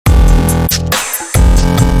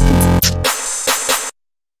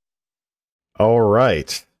All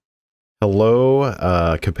right. Hello,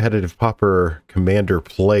 competitive Pauper Commander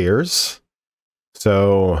players.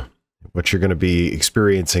 So, what you're going to be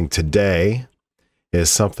experiencing today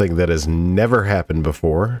is something that has never happened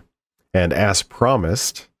before. And as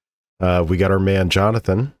promised, we got our man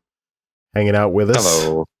Jonathan hanging out with us.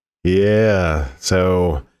 Hello. Yeah.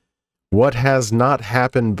 So, what has not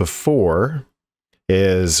happened before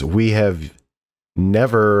is we have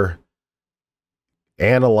never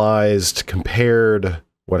analyzed, compared,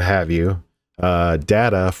 what have you,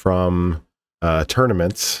 data from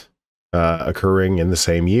tournaments occurring in the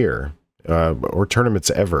same year, or tournaments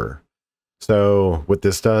ever. So what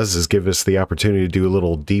this does is give us the opportunity to do a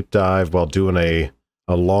little deep dive while doing a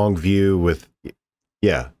long view with,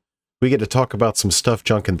 yeah, we get to talk about some stuff,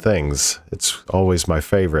 junk, and things. It's always my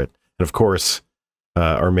favorite. And of course,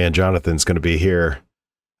 our man Jonathan's going to be here.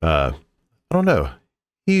 I don't know.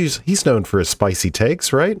 He's known for his spicy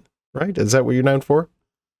takes, right? Right? Is that what you're known for?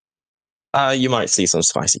 You might see some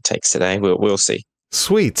spicy takes today. We'll see.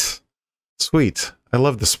 Sweet. Sweet. I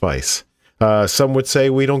love the spice. Some would say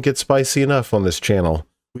we don't get spicy enough on this channel.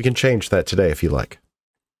 We can change that today if you like.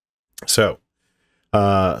 So,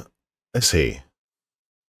 let's see.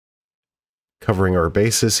 Covering our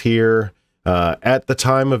bases here. At the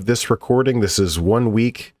time of this recording, this is 1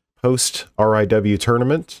 week post RIW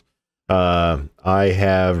tournament. I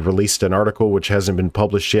have released an article which hasn't been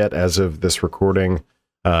published yet as of this recording.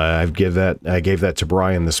 I gave that to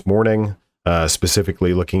Brian this morning,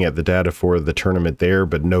 specifically looking at the data for the tournament there,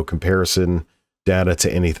 but no comparison data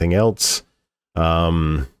to anything else.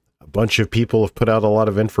 A bunch of people have put out a lot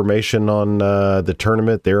of information on the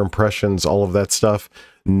tournament, their impressions, all of that stuff.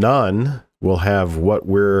 None will have what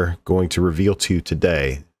we're going to reveal to you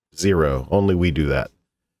today. Zero. Only we do that.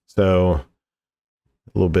 So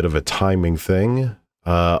a little bit of a timing thing.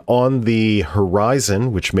 On the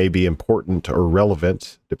horizon, which may be important or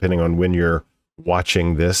relevant, depending on when you're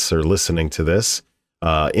watching this or listening to this,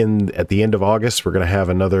 at the end of August, we're going to have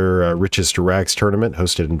another Riches to Rags tournament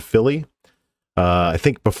hosted in Philly. I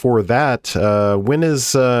think before that, when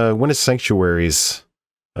is Sanctuary's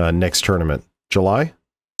next tournament? July?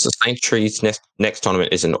 So Sanctuary's next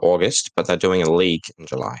tournament is in August, but they're doing a league in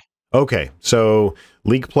July. Okay, so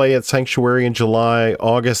league play at Sanctuary in July,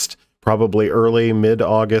 August, probably early,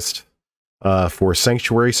 mid-August for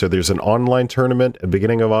Sanctuary. So there's an online tournament at the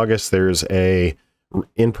beginning of August. There's a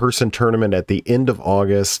in-person tournament at the end of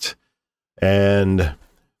August. And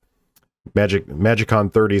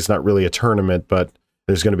MagicCon 30 is not really a tournament, but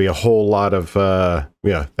there's going to be a whole lot of,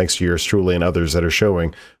 yeah, thanks to yours truly and others that are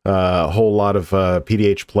showing, a whole lot of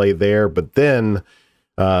PDH play there. But then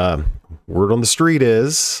word on the street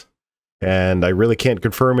is, and I really can't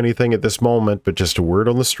confirm anything at this moment, but just a word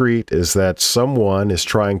on the street is that someone is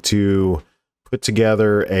trying to put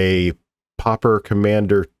together a Pauper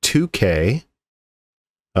Commander 2K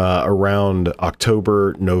around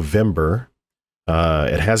October, November.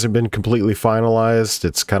 It hasn't been completely finalized.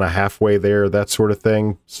 It's kind of halfway there, that sort of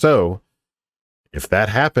thing. So if that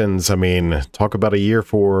happens, I mean, talk about a year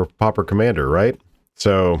for Pauper Commander, right?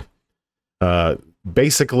 So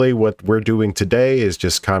basically what we're doing today is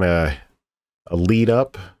just kind of a lead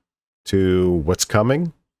up to what's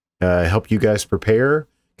coming, help you guys prepare,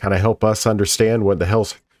 kind of help us understand what the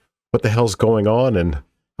hell's going on and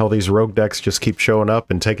how these rogue decks just keep showing up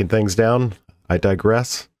and taking things down. I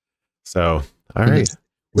digress. So, all right.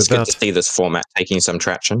 It's good to see this format taking some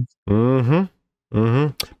traction.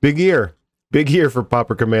 Big year for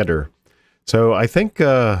Pauper Commander. So I think you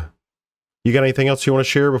got anything else you want to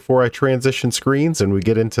share before I transition screens and we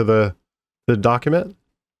get into the document?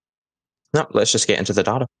 No, let's just get into the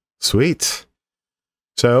data. Sweet.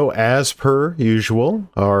 So as per usual,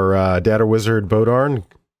 our data wizard Bodarnn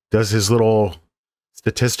does his little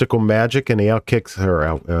statistical magic, and he outputs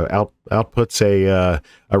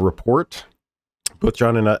a report. Both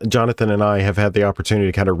Jonathan and I have had the opportunity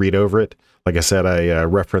to kind of read over it. Like I said, I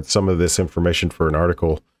referenced some of this information for an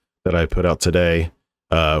article that I put out today.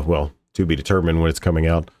 Well, to be determined when it's coming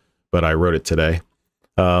out, but I wrote it today.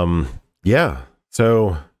 Yeah,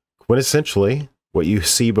 so quintessentially, what you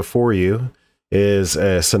see before you is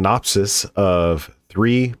a synopsis of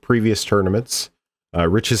 3 previous tournaments.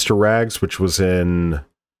 Riches to Rags, which was in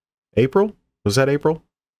April. Was that April?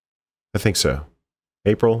 I think so.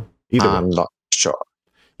 April? Either I'm way. not sure.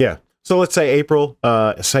 Yeah. So let's say April.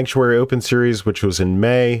 Sanctuary Open Series, which was in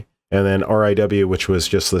May. And then RIW, which was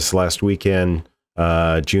just this last weekend,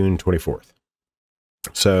 June 24th.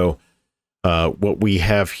 So what we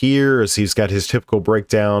have here is he's got his typical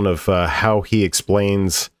breakdown of how he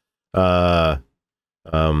explains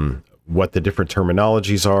what the different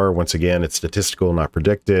terminologies are. Once again, it's statistical, not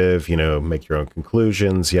predictive, you know, make your own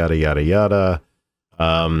conclusions, yada, yada, yada.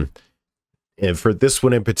 And for this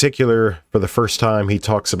one in particular, for the first time, he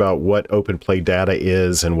talks about what open play data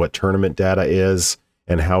is and what tournament data is,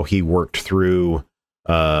 and how he worked through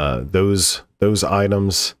those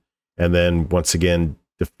items. And then once again,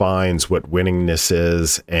 defines what winningness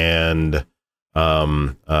is and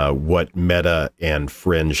what meta and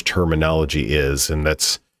fringe terminology is. And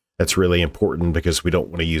that's really important, because we don't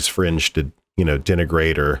want to use fringe to, you know,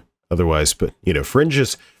 denigrate or otherwise, but, you know, fringe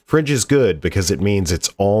is good because it means it's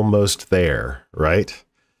almost there, right?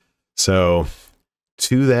 So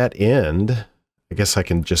to that end, I guess I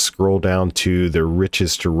can just scroll down to the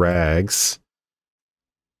riches to rags,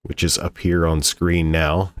 which is up here on screen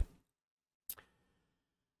now.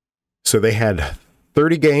 So they had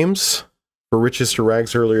 30 games for riches to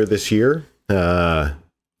rags earlier this year.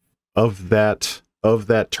 Of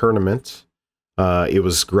that tournament, it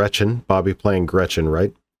was Gretchen, Bobby playing Gretchen,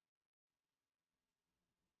 right?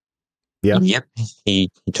 Yeah. Yep.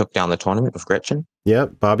 He took down the tournament with Gretchen.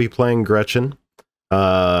 Yep. Bobby playing Gretchen.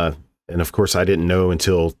 And of course, I didn't know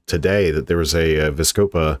until today that there was a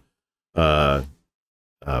Vizkopa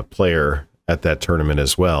player at that tournament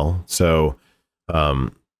as well. So,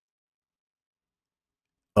 of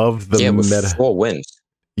the with 4 wins.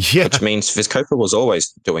 Yeah. Which means Vizkopa was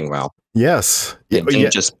always doing well. Yes. It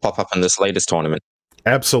didn't just pop up in this latest tournament.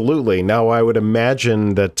 Absolutely. Now, I would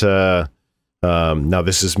imagine that, now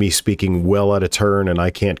this is me speaking well out of turn and I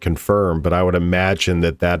can't confirm, but I would imagine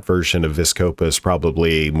that version of Vizkopa is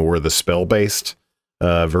probably more the spell-based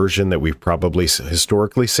version that we've probably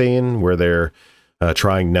historically seen, where they're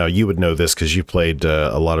trying, now you would know this because you played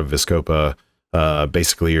a lot of Vizkopa.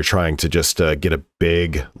 Basically, you're trying to just get a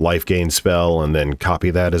big life gain spell and then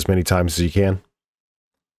copy that as many times as you can.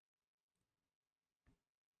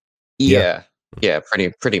 Yeah,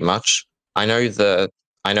 pretty much. I know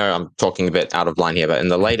I'm talking a bit out of line here, but in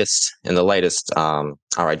the latest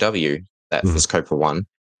RIW, that Vizkopa one,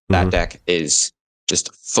 that deck is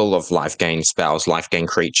just full of life gain spells, life gain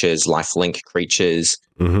creatures, life link creatures,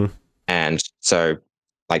 and so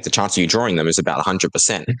like the chance of you drawing them is about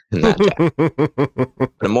 100% in that deck.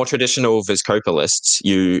 The more traditional Vizkopa lists,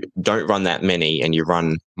 you don't run that many, and you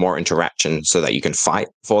run more interaction so that you can fight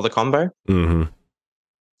for the combo. So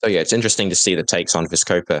yeah, it's interesting to see the takes on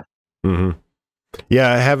Vizkopa.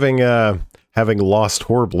 Yeah, having lost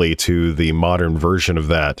horribly to the modern version of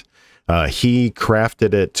that, he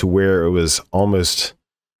crafted it to where it was almost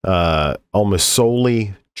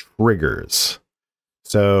solely triggers.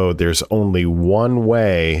 So there's only one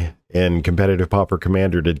way in competitive Pauper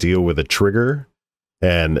Commander to deal with a trigger,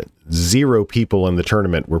 and 0 people in the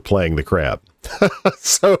tournament were playing the crab.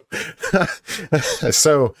 so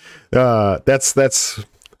that's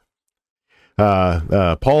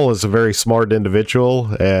Paul is a very smart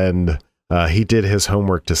individual, and he did his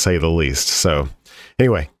homework, to say the least. So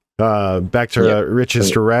anyway, back to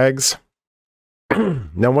riches to rags.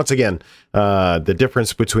 Now, once again, the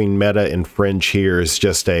difference between meta and fringe here is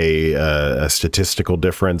just a statistical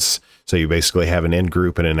difference. So you basically have an in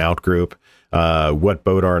group and an out group. What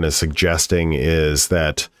Bodarnn is suggesting is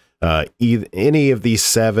that any of these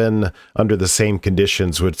 7 under the same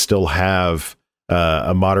conditions would still have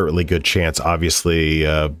a moderately good chance. Obviously,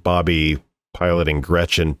 Bobby piloting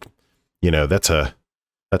Gretchen, you know, that's a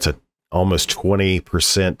almost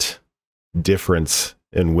 20% difference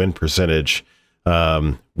in win percentage.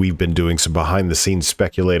 We've been doing some behind the scenes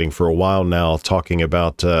speculating for a while now, talking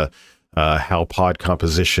about how pod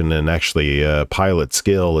composition and actually pilot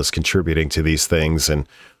skill is contributing to these things. And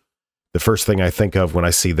the first thing I think of when I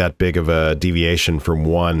see that big of a deviation from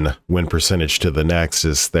one win percentage to the next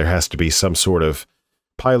is there has to be some sort of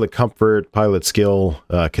pilot comfort, pilot skill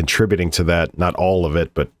contributing to that. Not all of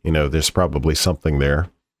it, but, you know, there's probably something there.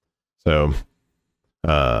 So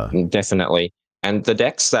definitely. And the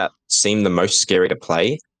decks that seem the most scary to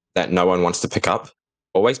play, that no one wants to pick up,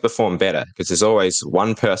 always perform better, because there's always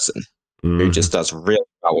one person who just does really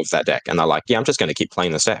well with that deck, and they're like, yeah, I'm just going to keep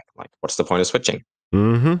playing this deck. Like, what's the point of switching?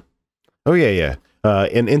 Oh, yeah.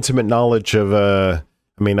 An intimate knowledge of, I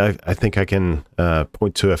mean, I think I can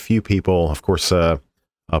point to a few people. Of course,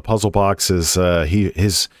 Puzzle Box is,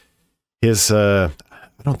 his I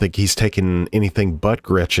don't think he's taken anything but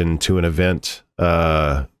Gretchen to an event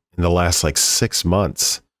in the last like 6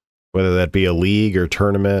 months, whether that be a league or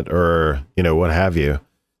tournament or, you know, what have you.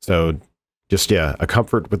 So just, yeah, a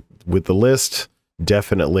comfort with the list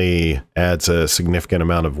definitely adds a significant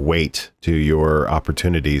amount of weight to your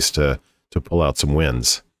opportunities to pull out some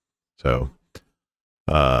wins. So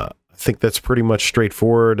I think that's pretty much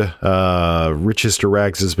straightforward. Riches to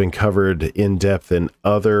Rags has been covered in depth in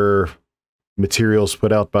other materials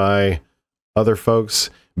put out by other folks.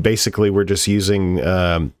 Basically, we're just using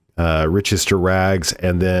Riches to Rags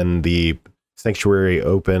and then the Sanctuary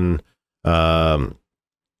Open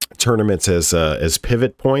tournaments as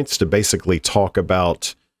pivot points to basically talk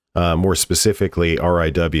about more specifically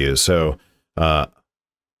RIW. So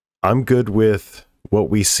I'm good with what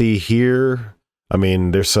we see here. I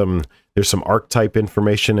mean, there's some archetype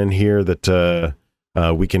information in here that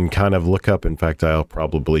we can kind of look up. In fact, I'll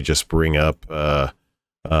probably just bring up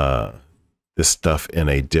this stuff in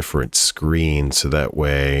a different screen so that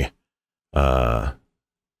way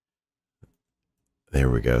there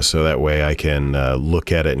we go. So that way I can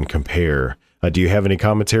look at it and compare. Do you have any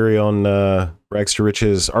commentary on Rags to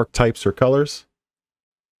Riches archetypes or colors?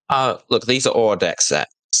 Look, these are all decks that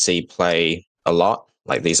see play a lot.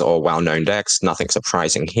 Like, these are all well-known decks. Nothing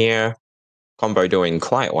surprising here. Combo doing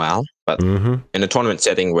quite well, but in a tournament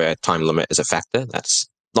setting where time limit is a factor, that's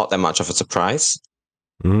not that much of a surprise.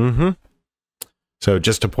 So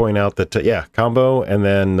just to point out that, yeah, combo, and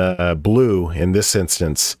then blue in this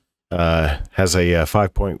instance has a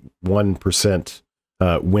 5.1%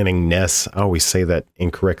 winningness. I always say that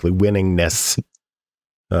incorrectly. Winningness.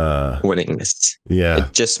 Winningness. Yeah.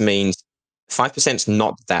 It just means 5% is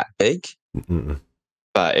not that big,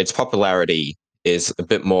 but its popularity is a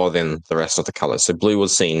bit more than the rest of the colors. So blue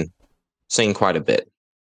was seen quite a bit.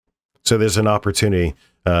 So there's an opportunity.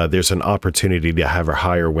 There's an opportunity to have a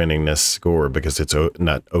higher winningness score because it's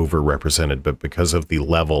not overrepresented, but because of the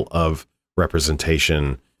level of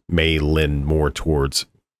representation may lend more towards,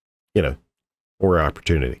 more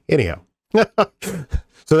opportunity. Anyhow,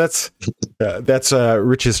 so that's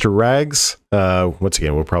Riches to Rags. Once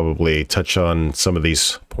again, we'll probably touch on some of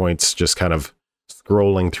these points, just kind of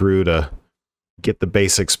scrolling through to get the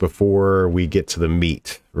basics before we get to the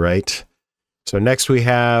meat, right? So next we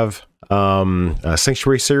have a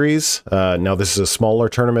Sanctuary Series. Now this is a smaller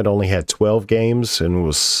tournament, only had 12 games and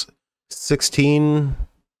was 16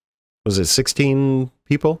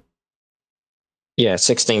 people? Yeah,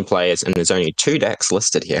 16 players, and there's only 2 decks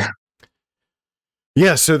listed here.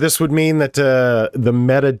 Yeah, so this would mean that the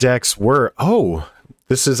meta decks were... Oh,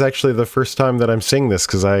 this is actually the first time that I'm seeing this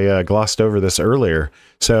because I glossed over this earlier.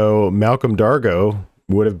 So Malcolm Dargo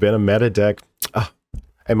would have been a meta deck.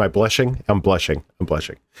 Am I blushing? I'm blushing.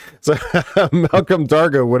 So Malcolm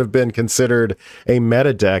Dargo would have been considered a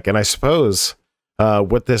meta deck, and I suppose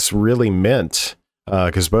what this really meant,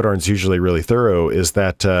 because Bodarnn's usually really thorough, is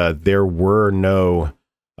that there were no...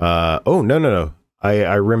 no.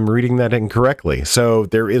 I'm reading that incorrectly. So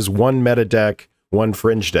there is one meta deck, one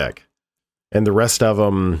fringe deck, and the rest of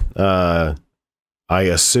them, I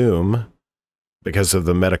assume, because of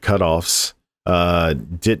the meta cutoffs,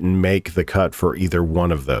 didn't make the cut for either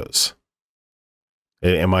one of those.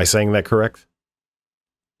 Am I saying that correct?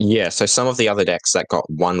 Yeah, so some of the other decks that got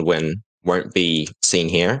 1 win won't be seen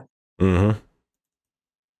here. So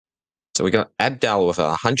we got Abdel with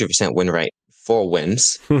a 100% win rate, 4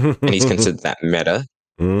 wins, and he's considered that meta.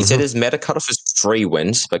 He said his meta cutoff is 3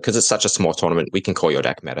 wins, but because it's such a small tournament, we can call your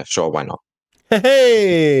deck meta. Sure, why not?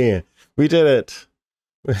 Hey, we did it.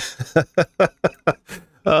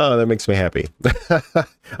 Oh, that makes me happy.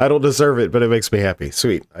 I don't deserve it, but it makes me happy.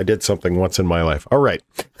 Sweet. I did something once in my life. All right.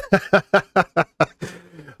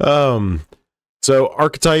 So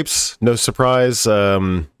archetypes, no surprise.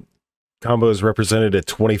 Combo is represented at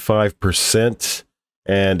 25%.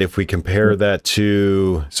 And if we compare that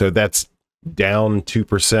to, so that's down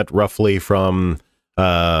 2% roughly from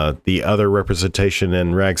the other representation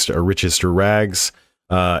in Riches to Rags.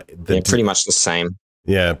 Pretty much the same.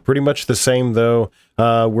 Yeah, pretty much the same, though.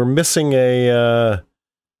 We're missing a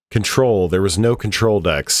control. There was no control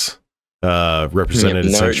decks represented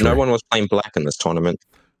in Sanctuary. No one was playing black in this tournament.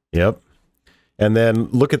 Yep. And then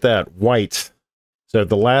look at that, white. So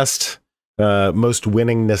the last most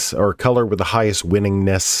winningness, or color with the highest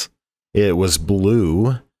winningness, it was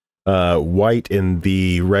blue. White in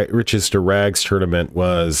the Riches to Rags tournament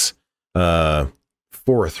was ranked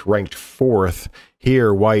 4th.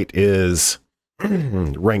 Here, white is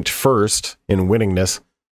ranked 1st in winningness.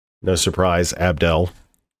 No surprise, Abdel.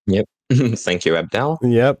 Yep. Thank you, Abdel.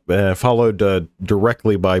 Yep. Followed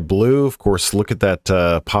directly by blue. Of course, look at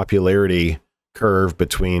that popularity curve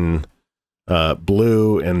between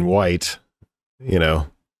blue and white.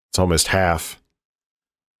 It's almost half.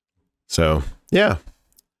 So, yeah.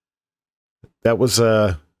 That was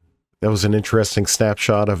an interesting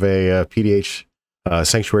snapshot of a PDH,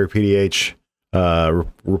 Sanctuary PDH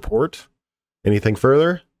report. Anything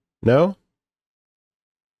further? No?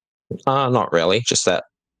 Not really. Just that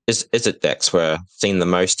Izzet decks were seen the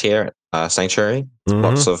most here at Sanctuary.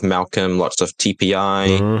 Lots of Malcolm, lots of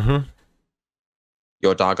TPI.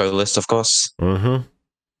 Your Dargo list, of course.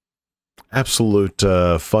 Absolute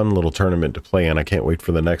fun little tournament to play in. I can't wait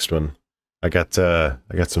for the next one. I got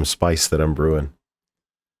some spice that I'm brewing.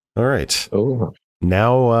 All right. Oh.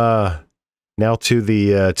 Now to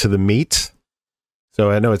the meat. So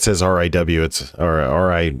I know it says RIW. It's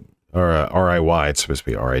RIY. It's supposed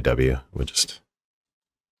to be RIW.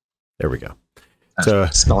 There we go. So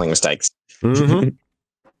spelling mistakes.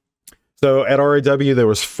 So at RIW there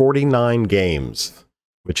was 49 games,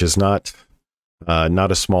 which is not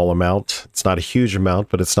a small amount. It's not a huge amount,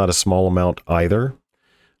 but it's not a small amount either.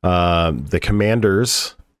 The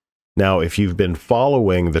Commanders. Now, if you've been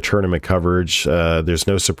following the tournament coverage, there's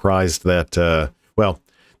no surprise that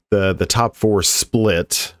the top four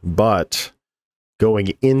split, but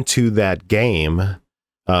going into that game,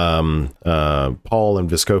 Paul and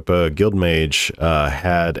Vizkopa Guildmage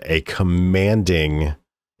had a commanding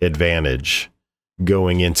advantage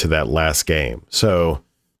going into that last game. So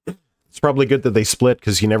it's probably good that they split,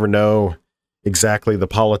 because you never know exactly the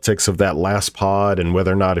politics of that last pod and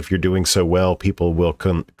whether or not, if you're doing so well, people will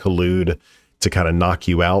collude to kind of knock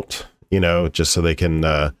you out, just so they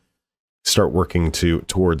can start working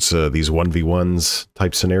towards these 1v1s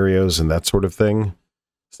type scenarios and that sort of thing.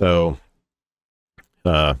 So,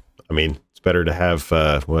 I mean, it's better to have,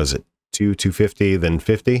 what was it, 250 than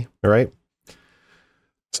 50, right?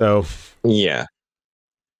 So, yeah.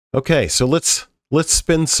 Okay, so let's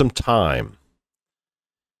spend some time.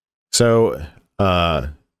 So,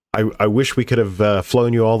 I wish we could have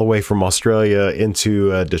flown you all the way from Australia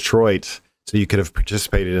into Detroit so you could have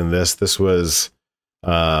participated in this. This was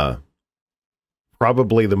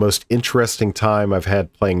probably the most interesting time I've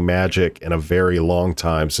had playing Magic in a very long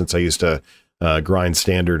time, since I used to grind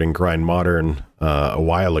Standard and grind Modern a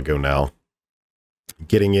while ago now.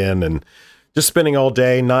 Getting in and just spending all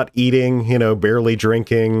day, not eating, barely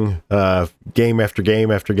drinking, game after game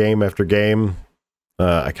after game after game.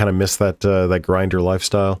 I kind of miss that grinder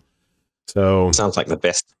lifestyle. So sounds like the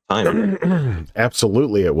best time.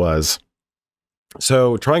 Absolutely, it was.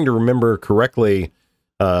 So trying to remember correctly,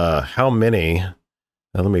 how many.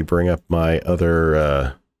 Now let me bring up my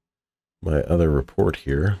other report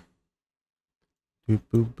here. Boop,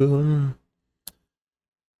 boop, boom.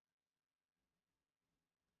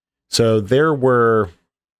 So there was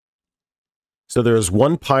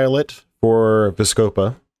one pilot for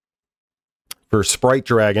Vizkopa. For Sprite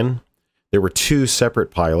Dragon, there were 2 separate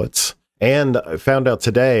pilots. And I found out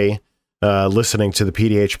today, listening to the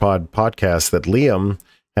PDH podcast, that Liam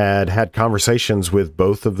had conversations with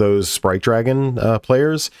both of those Sprite Dragon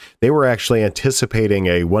players. They were actually anticipating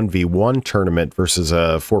a 1v1 tournament versus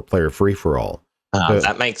a 4-player free-for-all.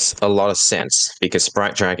 That makes a lot of sense, because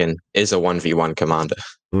Sprite Dragon is a 1v1 commander.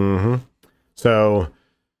 So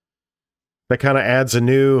that kind of adds a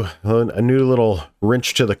new little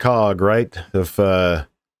wrench to the cog, right? Of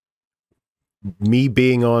me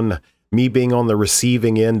being on the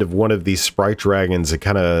receiving end of one of these Sprite Dragons, it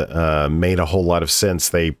kind of made a whole lot of sense.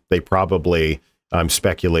 They probably, I'm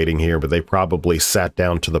speculating here, but they probably sat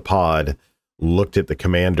down to the pod, looked at the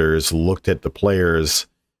commanders, looked at the players,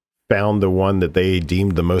 found the one that they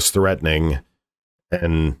deemed the most threatening,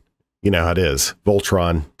 and you know how it is.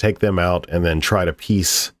 Voltron, take them out, and then try to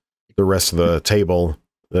piece the rest of the table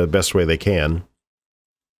the best way they can.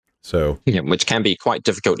 So yeah, which can be quite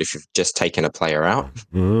difficult if you've just taken a player out.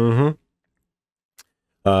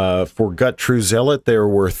 For Gut True Zealot, there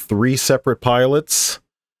were 3 separate pilots.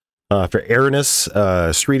 For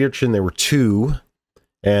Aranis, Street Urchin, there were 2,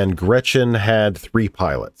 and Gretchen had 3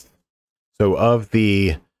 pilots. So of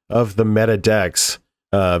the meta decks,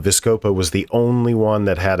 Vizkopa was the only one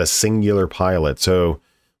that had a singular pilot. So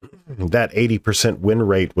that 80% win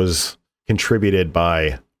rate was contributed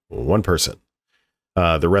by one person.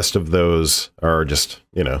 The rest of those are just,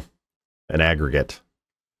 an aggregate.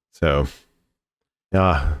 So,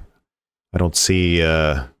 I don't see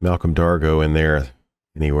Malcolm Dargo in there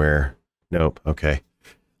anywhere. Nope. Okay.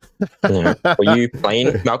 Yeah. Were you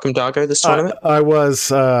playing Malcolm Dargo this tournament? I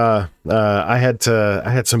was. I had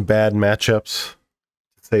some bad matchups,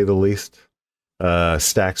 to say the least.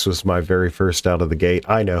 Stax was my very first out of the gate.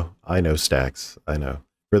 I know Stax. I know.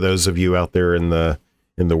 For those of you out there in the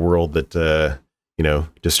world that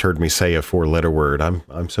just heard me say a 4-letter word,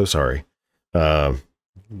 I'm so sorry.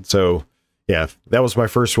 So yeah, that was my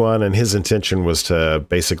first one, and his intention was to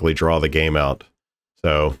basically draw the game out.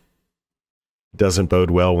 So it doesn't bode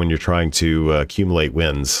well when you're trying to accumulate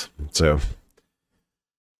wins. So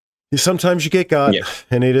sometimes you get got,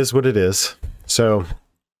 and it is what it is. So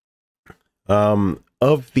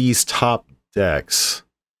of these top decks,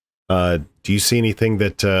 do you see anything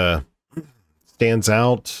that stands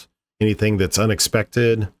out? Anything that's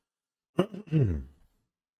unexpected?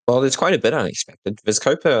 Well, there's quite a bit unexpected.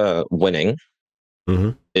 Vizkopa winning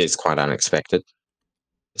is quite unexpected,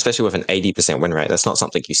 especially with an 80% win rate. That's not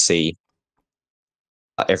something you see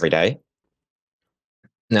every day.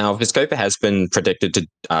 Now, Vizkopa has been predicted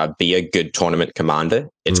to be a good tournament commander.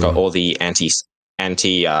 It's got all the anti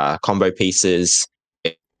combo pieces,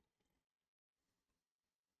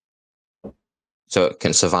 so it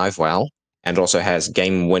can survive well, and also has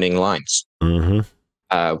game-winning lines.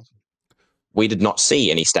 We did not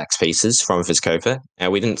see any stacks pieces from Vizkopa,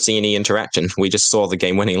 and we didn't see any interaction. We just saw the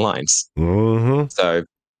game-winning lines. So,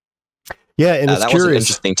 yeah, and it's that curious.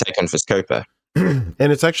 was an interesting take on Vizkopa.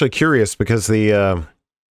 And it's actually curious because the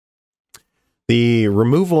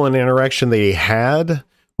removal and interaction they had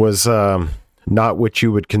was not what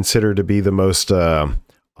you would consider to be the most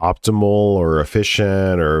optimal or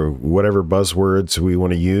efficient or whatever buzzwords we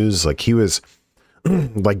want to use. Like he was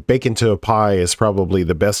like bacon to a pie is probably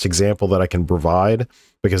the best example that I can provide,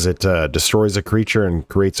 because it destroys a creature and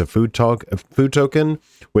creates a food token,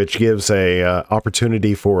 which gives a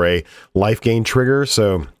opportunity for a life gain trigger.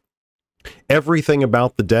 So everything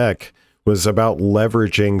about the deck was about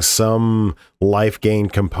leveraging some life gain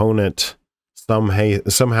component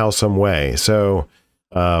somehow, some way. So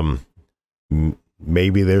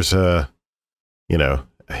maybe there's a, you know,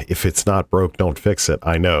 if it's not broke, don't fix it.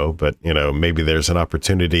 I know, but you know, maybe there's an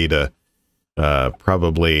opportunity to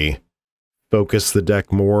probably focus the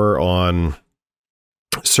deck more on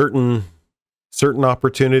certain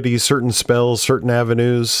opportunities, certain spells, certain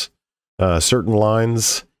avenues, certain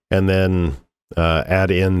lines, and then add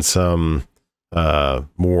in some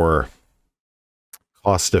more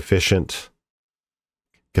cost efficient.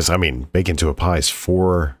 Because I mean, bacon to a pie is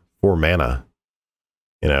four mana.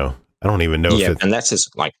 You know, I don't even know if it, and that's his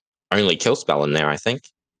like only kill spell in there, I think.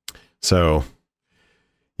 So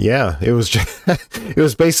yeah, it was just, it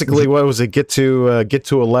was basically, what was it, get to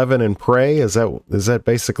 11 and pray? Is that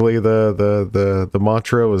basically the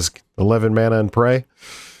mantra, was 11 mana and pray?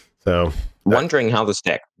 So wondering how this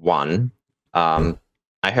deck won. I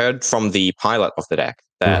heard from the pilot of the deck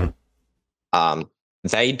that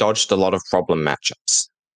they dodged a lot of problem matchups,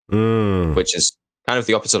 which is kind of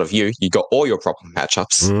the opposite of you. You got all your problem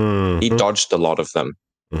matchups. He dodged a lot of them.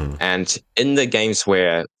 And in the games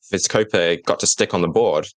where Vizkopa got to stick on the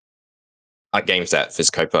board, are games that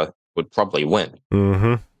Vizkopa would probably win.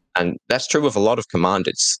 And that's true with a lot of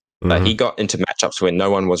commanders. But he got into matchups where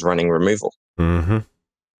no one was running removal. So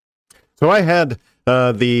I had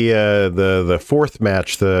the fourth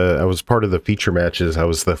match. I was part of the feature matches. I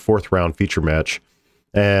was the fourth round feature match,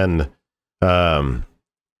 and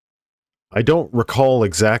I don't recall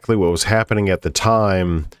exactly what was happening at the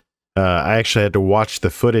time. I actually had to watch the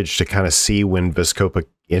footage to kind of see when Vizkopa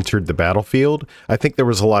entered the battlefield. I think there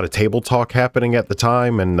was a lot of table talk happening at the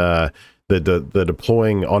time, and the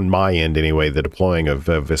deploying, on my end anyway, the deploying of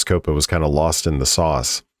Vizkopa was kind of lost in the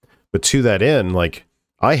sauce. But to that end, like,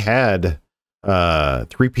 I had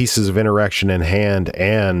 3 pieces of interaction in hand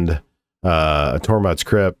and a Tormod's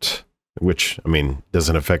Crypt, which, I mean,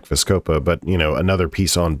 doesn't affect Vizkopa, but, you know, another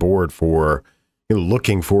piece on board for, you know,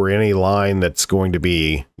 looking for any line that's going to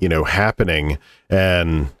be, you know, happening.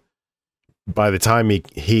 And by the time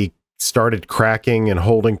he started cracking and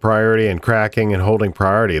holding priority and cracking and holding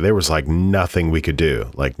priority, there was like nothing we could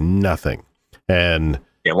do, like nothing. And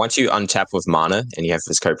yeah, once you untap with mana and you have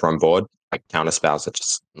Vizkopa on board, like counter spells are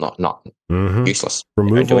just not useless.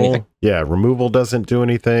 Removal, they don't do anything. Yeah, removal doesn't do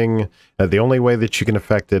anything. The only way that you can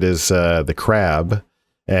affect it is the crab,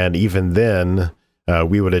 and even then,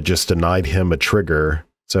 we would have just denied him a trigger,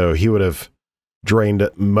 so he would have drained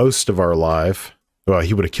most of our life. Well,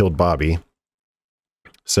 he would have killed Bobby,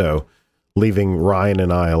 so leaving Ryan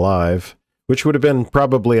and I alive, which would have been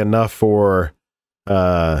probably enough for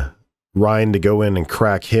Ryan to go in and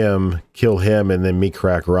crack him, kill him, and then me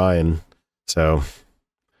crack Ryan. So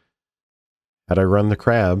had I run the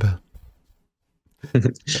crab?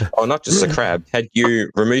 Oh, not just the crab. Had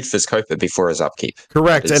you removed Vizkopa before his upkeep?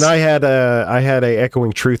 Correct, and I had a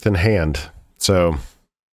Echoing Truth in hand. So,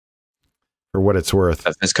 for what it's worth,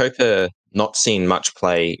 Vizkopa not seen much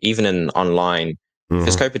play, even in online.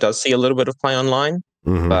 Vizkopa does see a little bit of play online,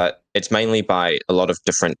 but it's mainly by a lot of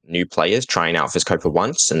different new players trying out Vizkopa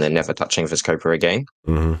once and then never touching Vizkopa again.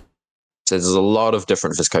 So there's a lot of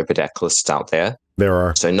different Vizkopa deck lists out there. There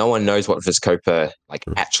are. So no one knows what Vizkopa like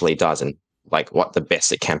actually does and like what the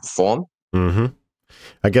best it can perform.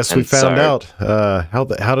 I guess we found out. How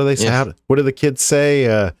do they say? What do the kids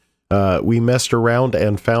say? we messed around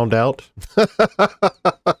and found out.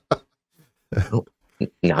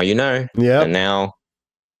 Now you know. Yeah. And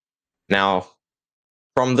now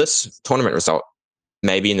from this tournament result,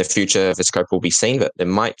 maybe in the future Viscope will be seen, but it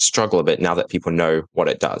might struggle a bit now that people know what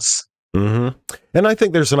it does. Mm-hmm. And I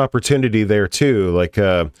think there's an opportunity there too. Like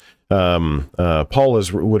Paul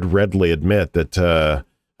would readily admit that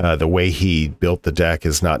the way he built the deck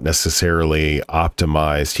is not necessarily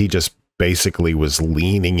optimized. He just basically was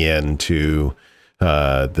leaning into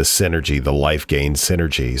the synergy, the life gain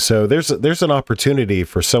synergy. So there's an opportunity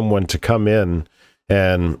for someone to come in,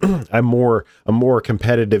 and a more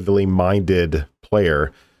competitively minded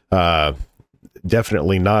player.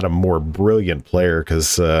 Definitely not a more brilliant player,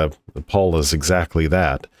 because Paul is exactly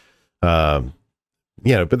that. But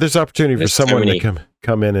there's opportunity for someone to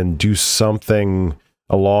come in and do something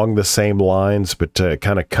along the same lines, but to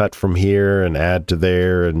kind of cut from here and add to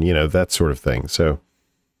there, and that sort of thing. So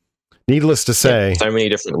needless to say, so many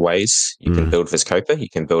different ways you can build Viscopa. You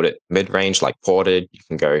can build it mid-range like ported, you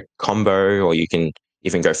can go combo, or you can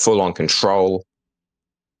even go full-on control.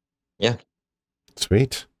 Yeah.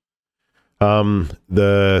 Sweet.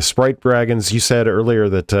 The Sprite Dragons, you said earlier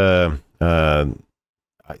that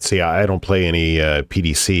see, I don't play any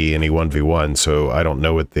PDC, any 1v1, so I don't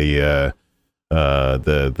know what the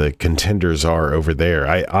contenders are over there.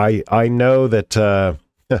 I know that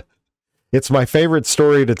it's my favorite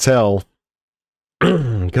story to tell,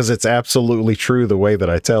 because it's absolutely true the way that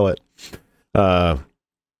I tell it. The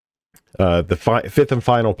fifth and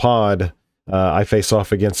final pod, I face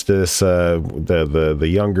off against this the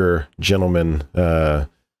younger gentleman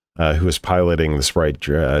who was piloting the Sprite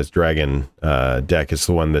Dragon deck. It's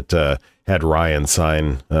the one that had Ryan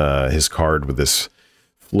sign his card with this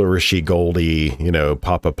flourishy goldy,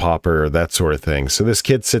 Papa Pauper, that sort of thing. So this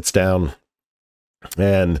kid sits down,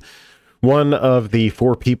 and one of the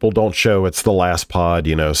 4 people don't show. It's the last pod,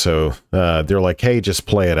 so they're like, hey, just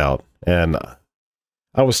play it out. And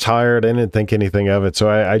I was tired. I didn't think anything of it, so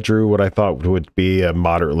I drew what I thought would be a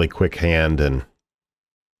moderately quick hand, and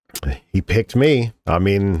he picked me. I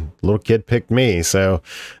mean, little kid picked me. So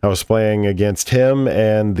I was playing against him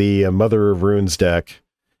and the Mother of Runes deck,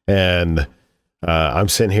 and I'm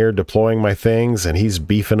sitting here deploying my things, and he's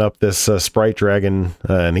beefing up this Sprite Dragon,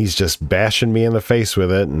 and he's just bashing me in the face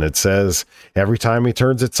with it. And it says every time he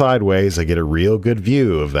turns it sideways, I get a real good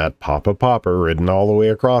view of that Papa Pauper written all the way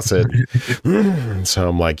across it. So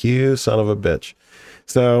I'm like, you son of a bitch.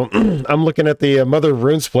 So I'm looking at the Mother of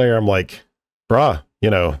Runes player. I'm like, brah,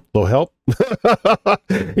 little help.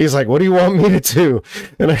 He's like, what do you want me to do?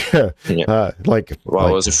 And it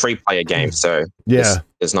was a free player game, so yeah,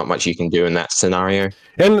 there's not much you can do in that scenario.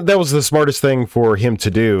 And that was the smartest thing for him to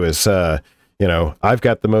do is, I've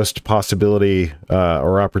got the most possibility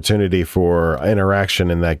or opportunity for interaction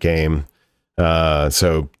in that game.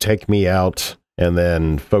 So take me out and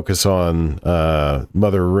then focus on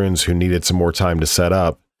Mother of Runes, who needed some more time to set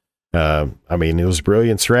up. I mean, it was a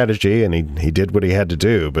brilliant strategy, and he did what he had to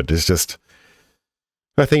do, but it's just,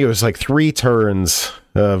 I think it was like 3 turns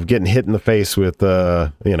of getting hit in the face with,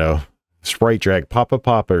 Sprite Drag, Papa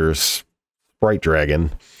Pauper's Sprite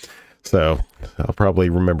Dragon. So I'll probably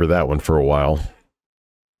remember that one for a while.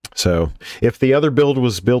 So if the other build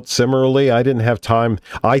was built similarly, I didn't have time.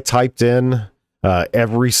 I typed in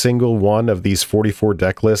every single one of these 44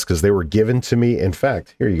 deck lists because they were given to me. In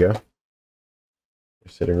fact, here you go.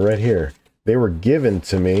 They're sitting right here. They were given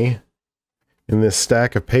to me in this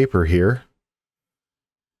stack of paper here.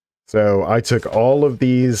 So I took all of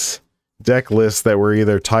these deck lists that were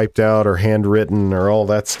either typed out or handwritten or all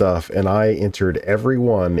that stuff, and I entered every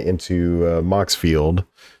one into Moxfield,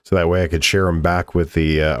 so that way I could share them back with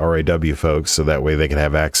the RIW folks, so that way they could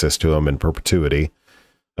have access to them in perpetuity.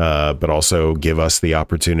 But also give us the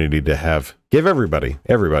opportunity to give everybody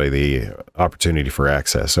the opportunity for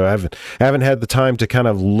access. So I haven't had the time to kind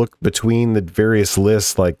of look between the various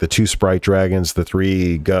lists, like the 2 Sprite Dragons, the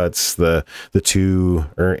 3 Guts, the 2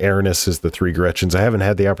 Aranuses, the 3 Gretchens. I haven't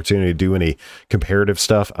had the opportunity to do any comparative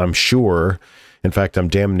stuff. I'm sure, in fact, I'm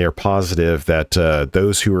damn near positive that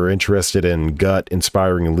those who are interested in Gut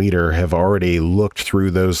Inspiring Leader have already looked through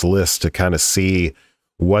those lists to kind of see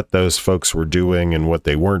what those folks were doing and what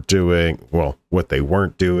they weren't doing. Well, what they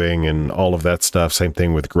weren't doing and all of that stuff. Same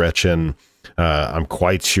thing with Gretchen. I'm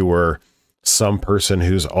quite sure some person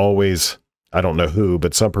who's always, I don't know who,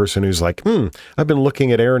 but some person who's like, I've been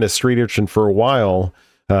looking at Aranus Street Urchin for a while.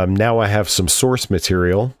 Now I have some source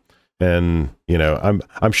material. And,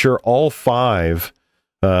 I'm sure all 5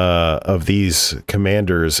 of these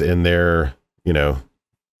commanders in their,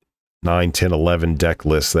 9, 10, 11 deck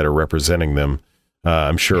lists that are representing them,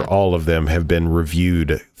 I'm sure all of them have been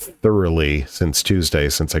reviewed thoroughly since Tuesday,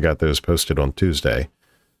 since I got those posted on Tuesday.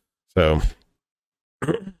 So,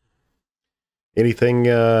 anything?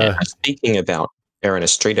 Speaking about Aaron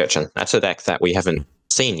Street Urchin, that's a deck that we haven't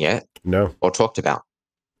seen yet. No, or talked about.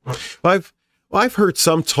 Well, I've heard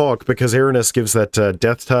some talk because Aranus gives that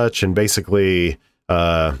death touch, and basically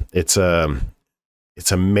it's a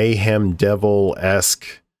Mayhem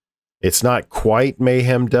Devil-esque. It's not quite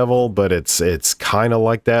Mayhem Devil, but it's kind of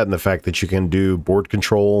like that in the fact that you can do board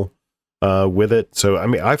control with it. So I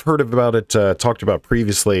mean, I've heard about it talked about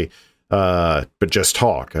previously, but just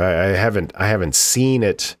talk. I haven't seen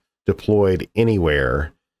it deployed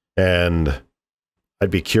anywhere, and I'd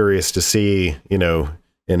be curious to see, you know,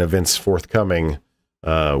 in events forthcoming,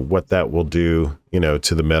 what that will do, you know,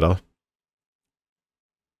 to the meta.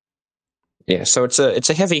 Yeah, so it's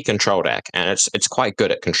a heavy control deck, and it's quite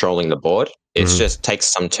good at controlling the board. It just takes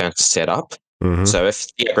some turns to set up. So if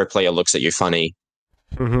the aggro player looks at you funny,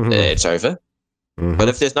 it's over. But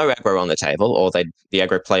if there's no aggro on the table, or the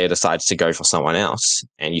aggro player decides to go for someone else,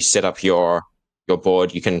 and you set up your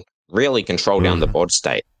board, you can really control down the board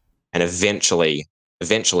state, and eventually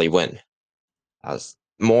win.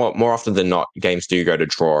 More often than not, games do go to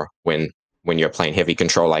draw when you're playing heavy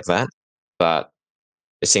control like that. But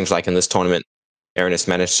it seems like in this tournament, Aaron has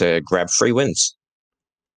managed to grab 3 wins.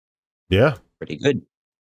 Yeah. Pretty good.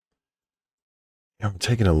 I'm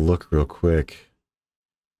taking a look real quick.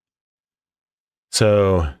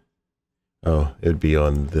 So, oh, it'd be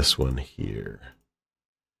on this one here.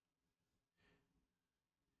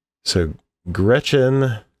 So,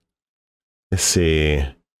 Gretchen, let's see.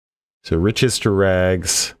 So, Riches to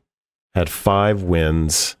Rags had 5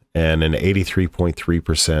 wins and an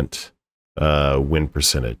 83.3% win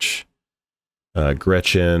percentage.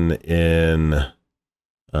 Gretchen in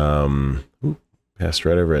passed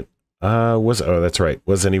right over it. That's right.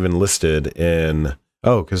 Wasn't even listed in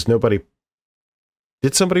because nobody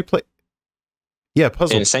did somebody play. Yeah,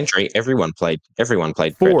 Puzzle. In Sanctuary, everyone played 4.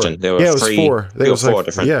 Gretchen. There were it was 4. There was 4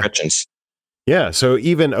 different Gretchens. Yeah, so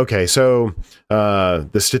even so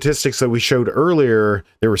the statistics that we showed earlier,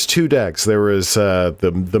 there was 2 decks. There was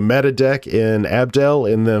the meta deck in Abdel,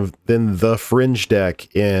 and then the fringe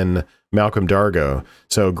deck in Malcolm Dargo.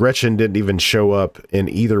 So Gretchen didn't even show up in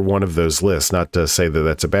either one of those lists. Not to say that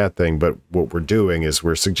that's a bad thing, but what we're doing is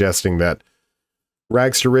we're suggesting that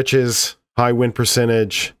Rags to Riches, high win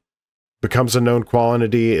percentage, becomes a known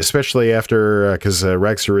quantity, especially after, because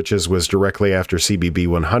Rags to Riches was directly after CBB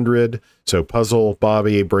 100. So Puzzle,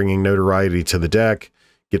 Bobby bringing notoriety to the deck,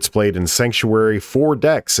 gets played in Sanctuary. 4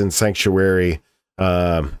 decks in Sanctuary,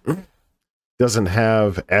 doesn't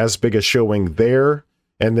have as big a showing there.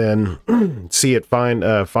 And then see it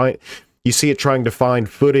you see it trying to find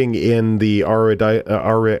footing in the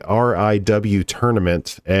RIW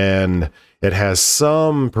tournament, and it has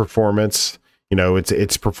some performance. You know,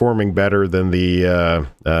 it's performing better than the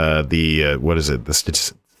what is it? The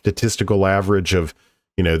statistical average of,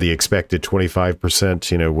 you know, the expected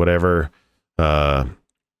 25%, you know, whatever,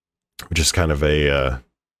 which is kind of a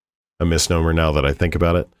misnomer now that I think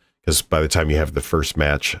about it, because by the time you have the first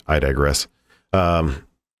match, I digress.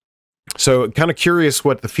 So kind of curious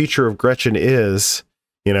what the future of Gretchen is.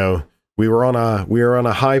 You know, we were on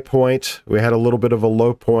a high point. We had a little bit of a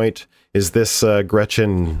low point. Is this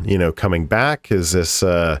Gretchen, you know, coming back? Is this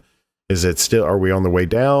is it still, are we on the way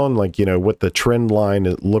down? Like, you know, what the trend line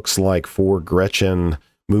looks like for Gretchen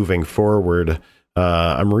moving forward.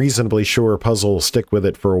 I'm reasonably sure Puzzle will stick with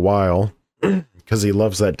it for a while because he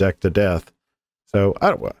loves that deck to death. So I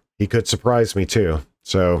don't know. He could surprise me too.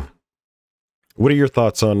 So what are your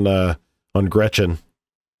thoughts on Gretchen?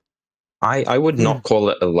 I would not call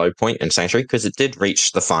it a low point in Sanctuary, because it did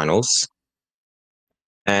reach the finals.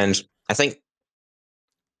 And I think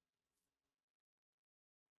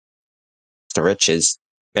the Riches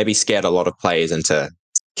maybe scared a lot of players into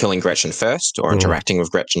killing Gretchen first, or interacting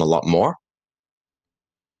with Gretchen a lot more.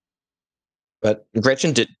 But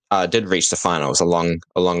Gretchen did reach the finals along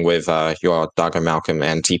with your Dargo Malcolm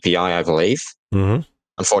and TPI, I believe.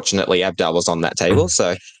 Unfortunately, Abdel was on that table,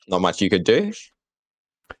 so not much you could do.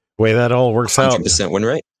 Way that all works 100% out. 100% win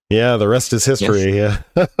rate. Yeah, the rest is history. Yes.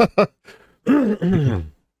 Yeah.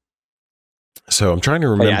 So I'm trying to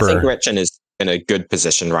remember. Yeah, I think Gretchen is in a good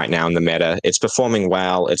position right now in the meta. It's performing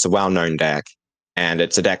well. It's a well-known deck, and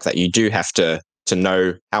it's a deck that you do have to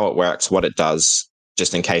know how it works, what it does,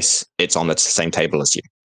 just in case it's on the same table as you.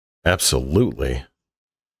 Absolutely.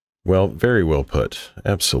 Well, very well put.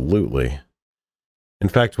 Absolutely. In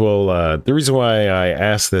fact, well, the reason why I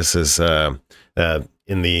asked this is in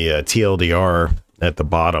the TLDR at the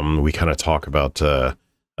bottom, we kind of talk about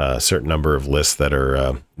a certain number of lists that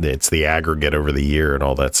are, it's the aggregate over the year and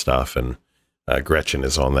all that stuff. And Gretchen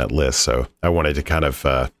is on that list. So I wanted to kind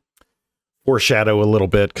of foreshadow a little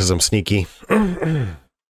bit because I'm sneaky.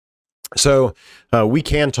 So we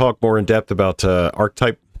can talk more in depth about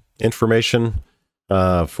archetype information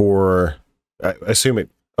for, I assume it,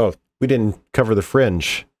 oh, we didn't cover the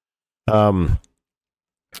fringe. So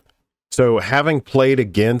having played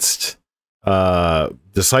against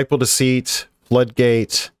Disciple Deceit,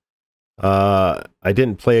 Floodgate, I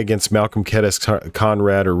didn't play against Malcolm Kedis,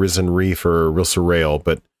 Conrad, or Risen Reef, or Rilsa Rail,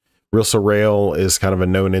 but Rilsa Rail is kind of a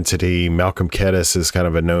known entity. Malcolm Kedis is kind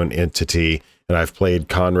of a known entity, and I've played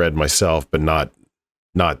Conrad myself, but not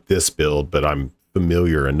this build, but I'm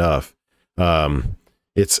familiar enough.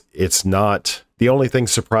 It's not, the only thing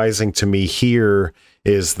surprising to me here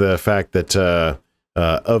is the fact that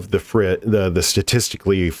of the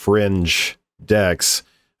statistically fringe decks,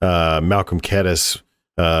 Malcolm Kedis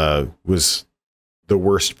was the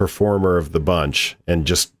worst performer of the bunch, and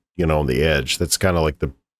just, you know, on the edge. That's kind of like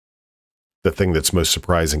the thing that's most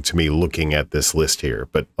surprising to me looking at this list here.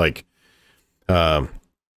 But like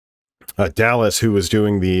Dallas, who was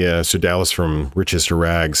doing the so Dallas from Riches to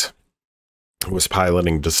Rags was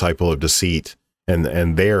piloting Disciple of Deceit,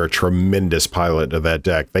 and they're a tremendous pilot of that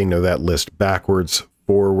deck. They know that list backwards,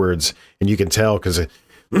 forwards, and you can tell because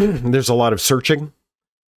there's a lot of searching.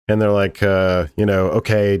 And they're like, you know,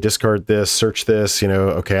 okay, discard this, search this, you know,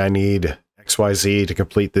 okay, I need XYZ to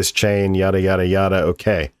complete this chain, yada, yada, yada.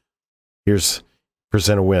 Okay, here's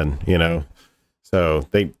present a win, you know. So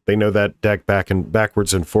they know that deck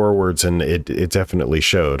backwards and forwards, and it definitely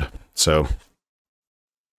showed. So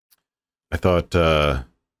I thought, so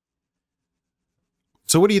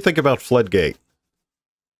what do you think about Floodgate?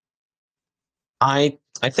 I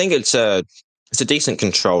think it's a decent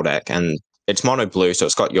control deck, and it's mono blue, so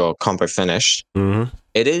it's got your combo finish. Mm-hmm.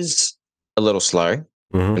 It is a little slow,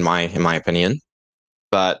 mm-hmm. in my opinion.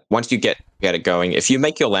 But once you get it going, if you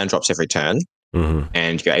make your land drops every turn, mm-hmm.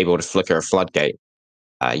 and you're able to flicker a Floodgate,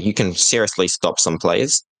 you can seriously stop some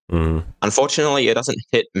plays. Mm-hmm. Unfortunately, it doesn't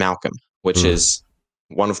hit Malcolm, which mm-hmm. is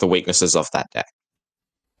one of the weaknesses of that deck.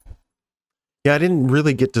 Yeah, I didn't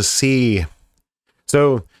really get to see.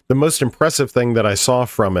 So the most impressive thing that I saw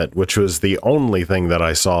from it, which was the only thing that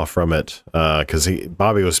I saw from it, because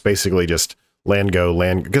Bobby was basically just land go,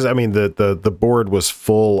 because I mean the board was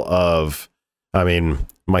full of, I mean,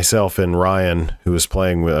 myself and Ryan, who was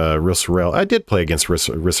playing with Risserel. I did play against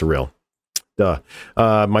Risserel. Duh.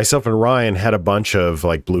 Myself and Ryan had a bunch of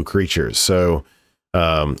like blue creatures, so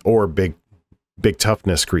or big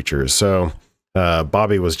toughness creatures. So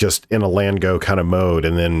Bobby was just in a land go kind of mode,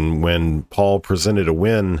 and then when Paul presented a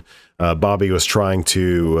win, Bobby was trying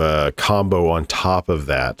to combo on top of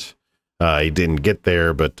that. He didn't get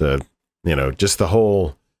there, but you know, just the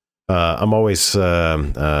whole. I'm always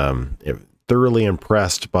thoroughly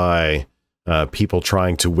impressed by people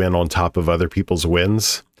trying to win on top of other people's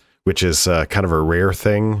wins, which is kind of a rare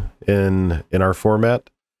thing in our format.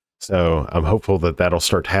 So I'm hopeful that that'll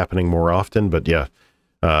start happening more often. But yeah,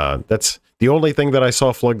 that's the only thing that I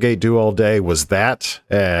saw Floodgate do all day was that,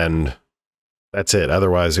 and that's it.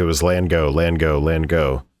 Otherwise, it was land go, land go, land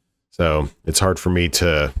go. So it's hard for me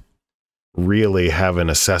to really have an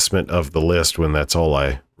assessment of the list when that's all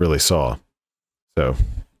I really saw. So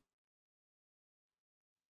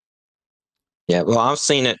yeah, well, I've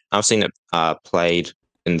seen it played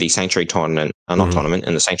in the Sanctuary tournament, not mm-hmm. tournament,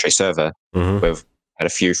 in the Sanctuary server. Mm-hmm. We've had a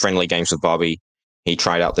few friendly games with Bobby. He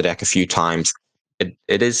tried out the deck a few times.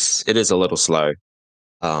 It is a little slow.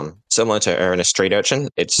 Similar to Ernest Street Urchin,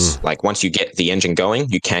 it's like once you get the engine going,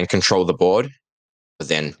 you can control the board. But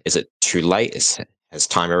then, is it too late? Has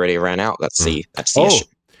time already ran out? That's the issue.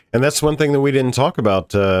 And that's one thing that we didn't talk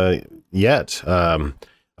about yet.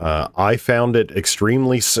 I found it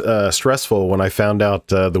extremely stressful when I found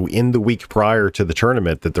out in the week prior to the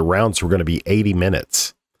tournament that the rounds were going to be 80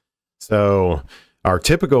 minutes. So our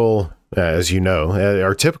typical, as you know,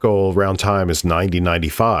 our typical round time is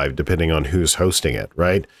 90-95, depending on who's hosting it,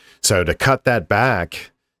 right? So to cut that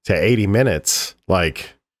back to 80 minutes,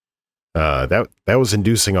 like that was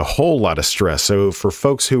inducing a whole lot of stress. So for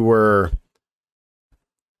folks who were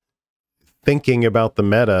thinking about the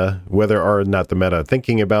meta, whether or not the meta,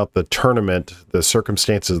 thinking about the tournament, the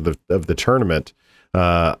circumstances of the tournament,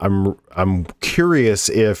 I'm curious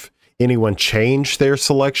if anyone changed their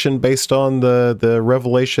selection based on the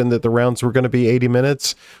revelation that the rounds were going to be 80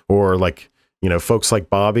 minutes, or like, you know, folks like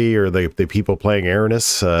Bobby or the people playing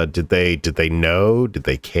Aranus, did they know? Did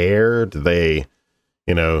they care? Did they,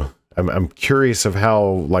 you know? I'm curious of how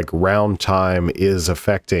like round time is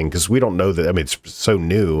affecting, because we don't know that. I mean, it's so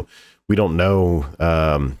new. we don't know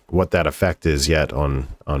what that effect is yet on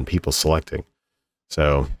people selecting.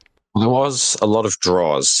 So there was a lot of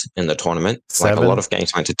draws in the tournament. 7? Like a lot of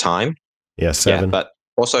games went to time. Yeah, 7. Yeah, but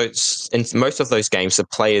also in most of those games, the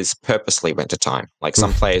players purposely went to time. Like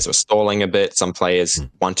some players were stalling a bit. Some players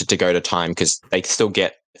wanted to go to time because they still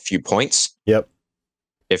get a few points. Yep.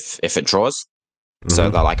 If it draws. So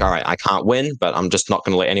they're like, all right, I can't win, but I'm just not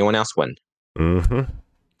going to let anyone else win.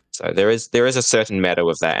 So there is a certain meta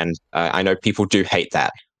with that, and I know people do hate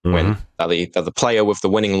that when they're the player with the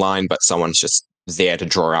winning line, but someone's just there to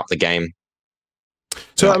draw out the game.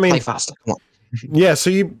 So like, I mean, play faster. Come on. Yeah, so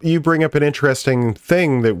you bring up an interesting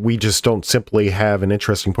thing that we just don't simply have an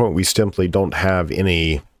interesting point. We simply don't have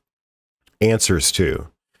any answers to,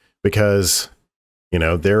 because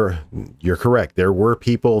you're correct. There were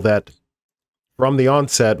people that from the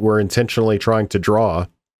onset were intentionally trying to draw,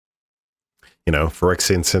 for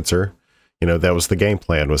Sensor, that was the game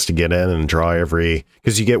plan, was to get in and draw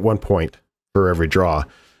because you get 1 point for every draw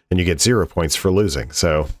and you get 0 points for losing.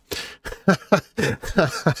 So,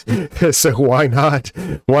 so why not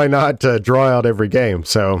draw out every game?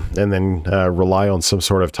 So, and then rely on some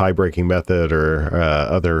sort of tie-breaking method or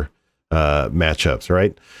other matchups,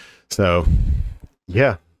 right? So,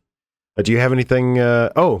 yeah. Do you have anything?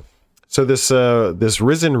 So this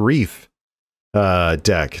Risen Reef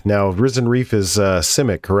deck. Now, Risen Reef is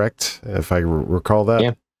Simic, correct? If I recall that.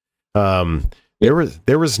 Yeah.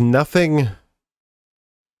 There was nothing.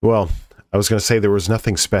 Well, I was going to say there was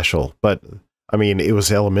nothing special, but I mean it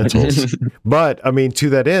was elementals. But I mean, to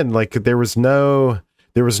that end, like there was no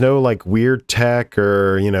like weird tech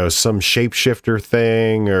or some shapeshifter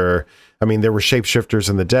thing, or I mean there were shapeshifters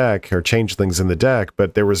in the deck or changelings in the deck,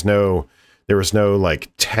 but there was no like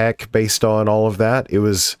tech based on all of that. It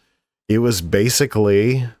was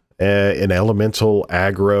basically an elemental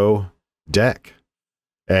aggro deck.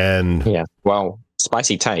 And yeah, well,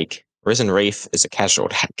 spicy take. Risen Reef is a casual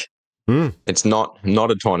deck. It's not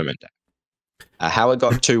a tournament deck. How it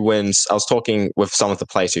got 2 wins, I was talking with some of the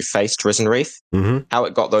players who faced Risen Reef. How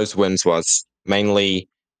it got those wins was mainly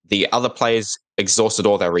the other players exhausted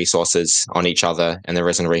all their resources on each other, and the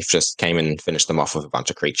Risen Reef just came and finished them off with a bunch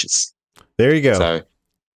of creatures. There you go.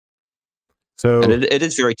 So and it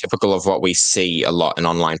is very typical of what we see a lot in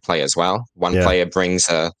online play as well. One player brings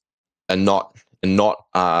a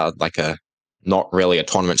not really a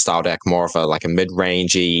tournament style deck, more of a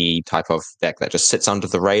mid-rangey type of deck that just sits under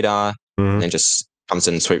the radar and then just comes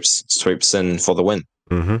in and swoops in for the win.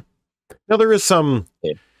 Now there is some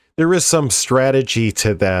strategy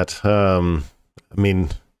to that. I mean,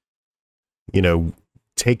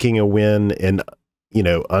 taking a win and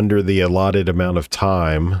under the allotted amount of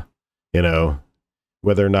time,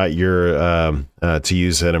 whether or not you're to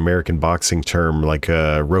use an American boxing term, like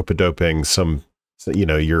rope-a-doping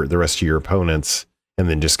the rest of your opponents, and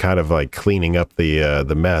then just kind of like cleaning up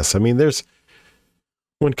the mess. I mean,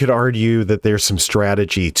 one could argue that there's some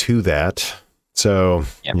strategy to that. So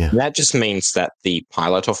yeah. That just means that the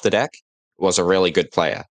pilot of the deck was a really good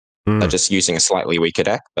player. They're just using a slightly weaker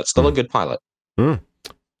deck, but still a good pilot.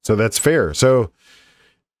 So that's fair. So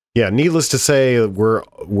yeah, needless to say,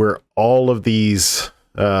 we're all of these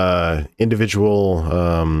individual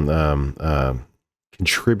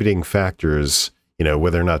contributing factors,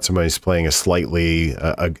 whether or not somebody's playing a slightly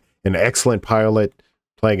an excellent pilot,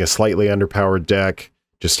 playing a slightly underpowered deck,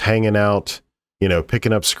 just hanging out,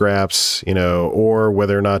 picking up scraps, or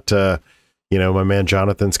whether or not my man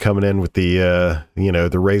Jonathan's coming in with the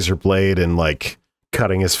the razor blade and like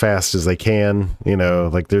cutting as fast as they can.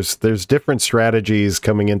 Like there's different strategies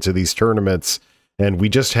coming into these tournaments, and we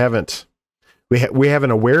just haven't we have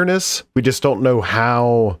an awareness. We just don't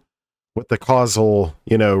know what the causal,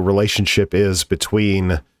 relationship is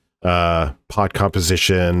between pod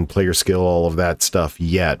composition, player skill, all of that stuff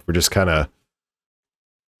yet. We're just kind of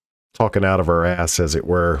talking out of our ass, as it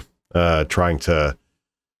were, trying to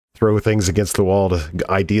throw things against the wall,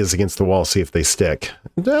 ideas against the wall, see if they stick.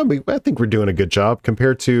 I think we're doing a good job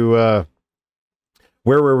compared to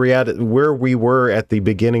where we were at the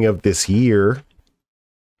beginning of this year.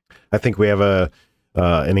 I think we have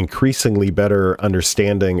an increasingly better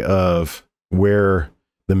understanding of where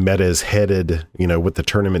the meta is headed, what the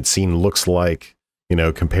tournament scene looks like,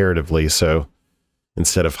 comparatively. So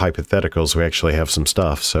instead of hypotheticals, we actually have some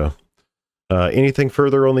stuff. So anything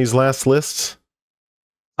further on these last lists?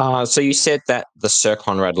 So you said that the Sir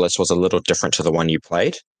Conrad list was a little different to the one you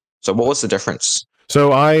played. So what was the difference?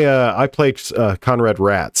 So I played Conrad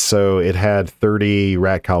Rats. So it had 30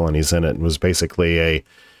 rat colonies in it, and was basically a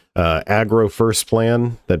aggro first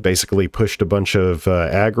plan that basically pushed a bunch of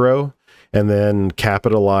aggro and then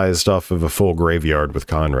capitalized off of a full graveyard with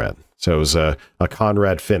Conrad. So it was a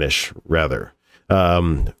Conrad finish, rather.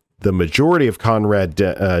 The majority of Conrad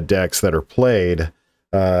decks that are played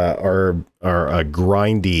are a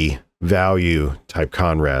grindy value type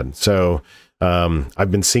Conrad. So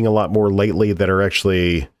I've been seeing a lot more lately that are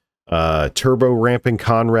actually turbo ramping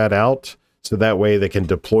Conrad out, so that way they can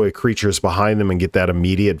deploy creatures behind them and get that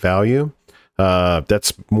immediate value.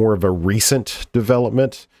 That's more of a recent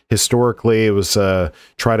development. Historically, it was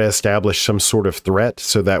try to establish some sort of threat,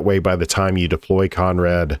 so that way by the time you deploy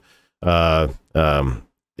Conrad,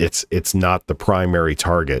 it's not the primary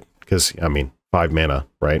target, because, I mean, 5 mana,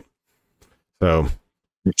 right?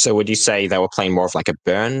 So would you say they were playing more of like a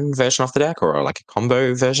burn version of the deck, or like a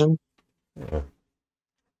combo version? I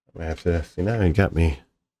have to see, now you got me.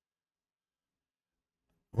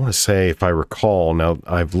 I want to say, if I recall, now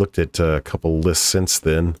I've looked at a couple lists since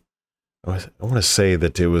then. I want to say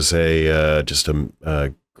that it was just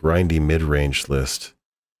a grindy mid-range list,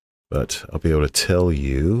 but I'll be able to tell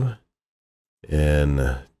you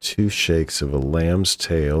in 2 shakes of a lamb's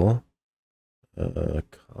tail.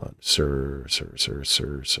 Sir.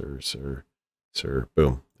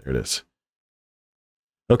 Boom. There it is.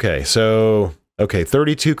 Okay, so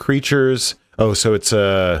 32 creatures. Oh, so it's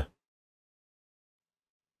so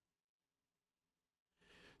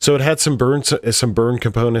it had some burn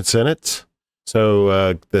components in it.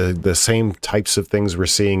 So the same types of things we're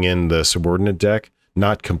seeing in the subordinate deck,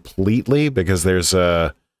 not completely, because there's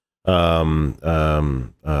a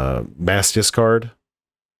mass discard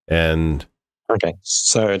and. Okay,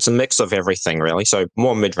 so it's a mix of everything, really. So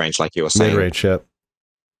more mid-range, like you were saying. Mid-range, yep.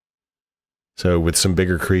 So with some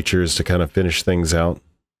bigger creatures to kind of finish things out.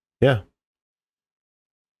 Yeah.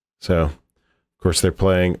 So, of course, they're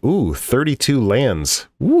playing, 32 lands.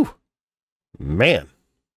 Woo! Man.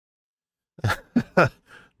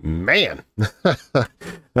 Man.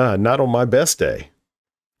 Not on my best day.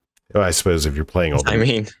 Oh, I suppose if you're playing all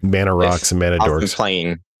the mana rocks and mana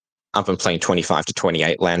dorks. I've been playing 25 to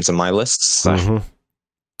 28 lands on my lists. So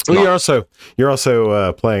well, you're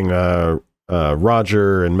also playing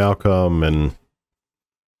Roger and Malcolm, and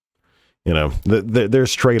you know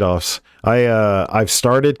there's trade-offs. I've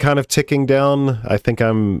started kind of ticking down. I think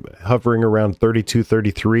I'm hovering around 32,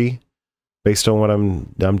 33, based on what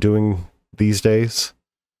I'm doing these days.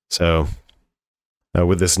 So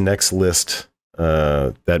with this next list,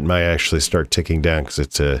 that might actually start ticking down, because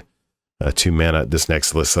it's a 2 mana. This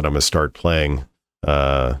next list that I'm gonna start playing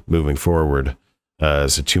moving forward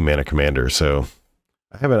is a 2 mana commander. So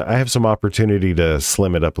I have some opportunity to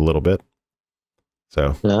slim it up a little bit.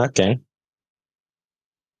 So okay.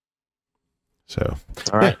 So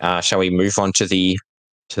all right. Shall we move on to the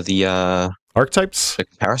archetypes? The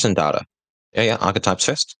comparison data. Yeah, archetypes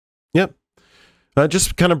first. Yep.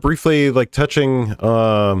 Just kind of briefly, like touching.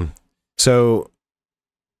 So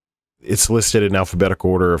it's listed in alphabetical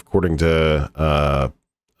order according to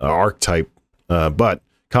archetype, but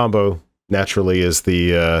combo naturally is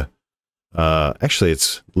the actually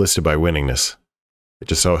it's listed by winningness. It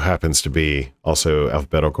just so happens to be also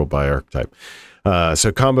alphabetical by archetype.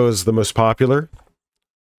 So combo is the most popular.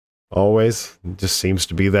 Always, it just seems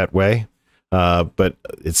to be that way. But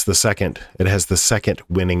it's the second. It has the second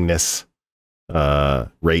winningness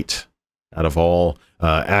rate out of all.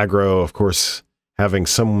 Aggro, of course, having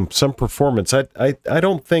some performance. I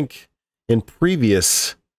don't think in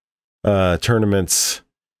previous tournaments.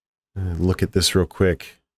 Look at this real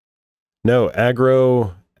quick. No,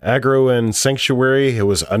 aggro and Sanctuary, it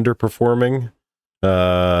was underperforming.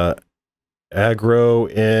 Aggro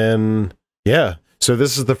in, yeah. So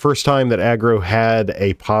this is the first time that aggro had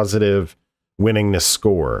a positive winningness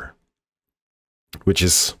score, which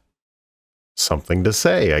is something to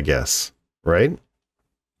say, I guess, right?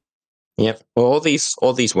 Yep. Well, all these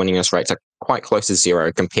winningness rates are quite close to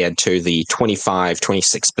 0 compared to the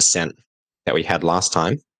 26% that we had last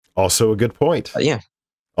time. Also a good point. Yeah.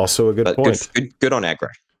 Also a good point. Good on aggro.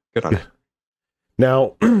 Good on it.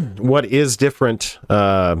 Now, what is different,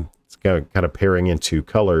 it's kind of pairing into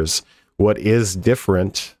colors, what is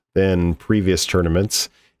different than previous tournaments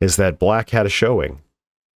is that black had a showing.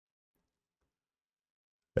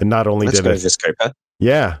 And not only did it...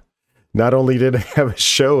 Yeah. Not only did it have a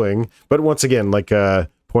showing, but once again, like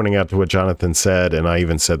pointing out to what Jonathan said, and I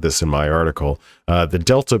even said this in my article, the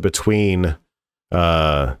delta between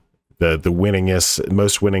the winningness,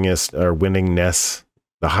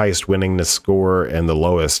 the highest winningness score and the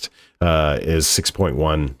lowest is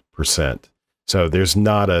 6.1%. So there's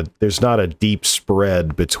not a deep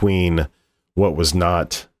spread between what was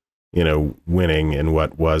not, winning and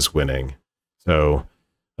what was winning. So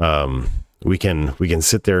we can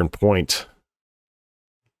sit there and point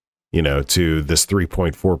you know, to this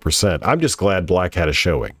 3.4%. I'm just glad Black had a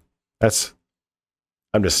showing.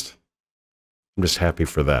 I'm just happy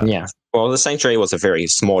for that. Yeah. Well, the Sanctuary was a very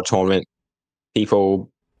small tournament. No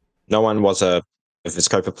one was a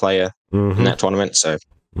Viscopa player in that tournament, so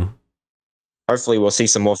hopefully we'll see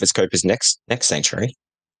some more Viscopas next Sanctuary.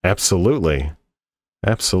 Absolutely.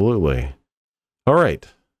 Absolutely. All right.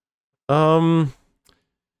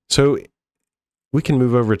 So we can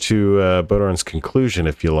move over to Bodarnn's conclusion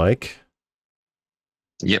if you like.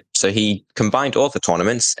 Yep. So he combined all the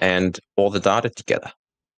tournaments and all the data together.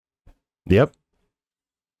 Yep.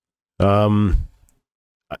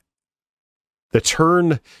 The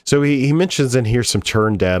turn. So he mentions in here some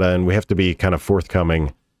turn data, and we have to be kind of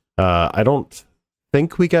forthcoming. I don't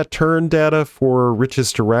think we got turn data for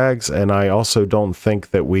Riches to Rags, and I also don't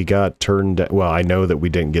think that we got turn. Well, I know that we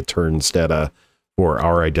didn't get turns data for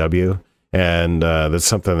RIW, and that's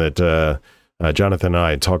something that Jonathan and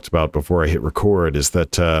I had talked about before I hit record. Is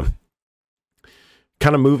that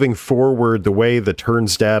kind of moving forward, the way the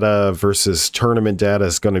turns data versus tournament data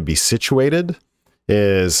is going to be situated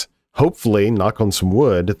is hopefully, knock on some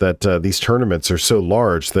wood, that these tournaments are so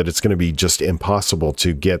large that it's going to be just impossible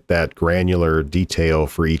to get that granular detail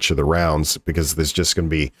for each of the rounds, because there's just going to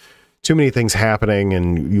be too many things happening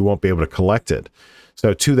and you won't be able to collect it.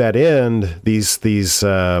 So to that end, these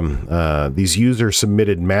user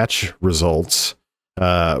submitted match results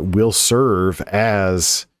will serve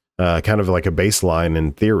as kind of like a baseline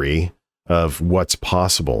in theory of what's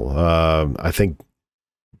possible. I think,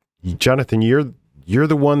 Jonathan, you're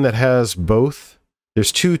the one that has both.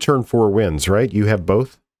 There's 2 turn 4 wins, right? You have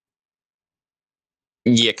both?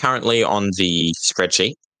 Yeah, currently on the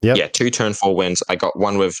spreadsheet. Yep. Yeah, 2 turn 4 wins. I got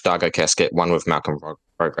one with Dargo Casket, one with Malcolm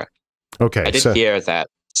Progress. Okay. I did hear that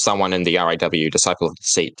someone in the RIW Disciple of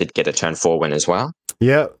Deceit did get a turn 4 win as well.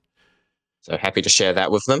 Yeah. So happy to share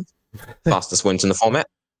that with them. Fastest wins in the format.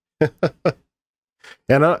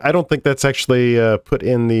 And I don't think that's actually put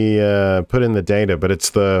in the data, but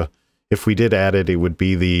it's if we did add it, it would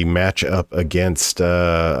be the match up against Good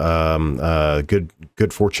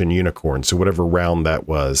Fortune Unicorn. So whatever round that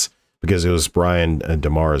was, because it was Brian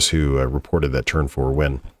DeMars who reported that turn 4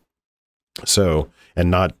 win. So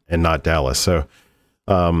and not Dallas. So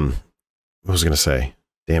what was I going to say?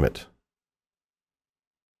 Damn it.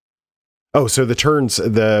 Oh, so the turns,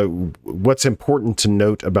 what's important to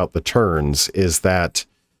note about the turns is that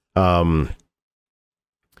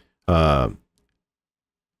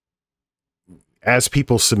as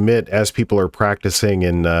people are practicing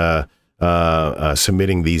and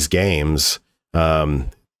submitting these games,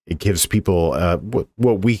 it gives people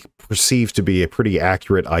what we perceive to be a pretty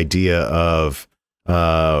accurate idea of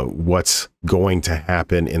what's going to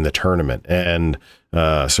happen in the tournament. And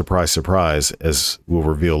surprise, surprise, as we'll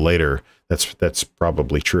reveal later, that's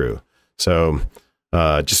probably true. So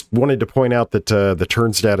just wanted to point out that the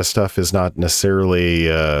turns data stuff is not necessarily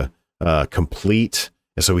complete,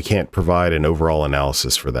 and so we can't provide an overall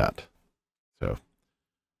analysis for that. So let's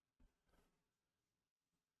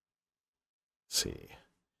see.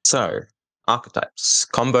 So archetypes.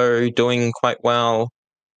 Combo doing quite well.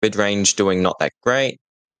 Mid-range doing not that great,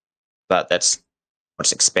 but that's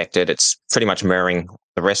what's expected. It's pretty much mirroring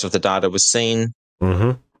the rest of the data was seen.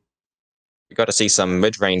 Mm-hmm. You got to see some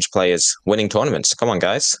mid-range players winning tournaments. Come on,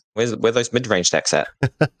 guys. Where those mid-range decks at?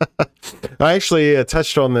 I actually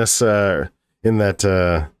touched on this in that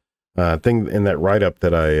thing, in that write-up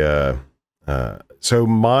that so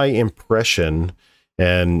my impression,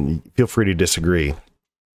 and feel free to disagree.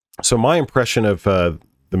 So my impression of the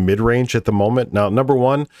mid-range at the moment, now, number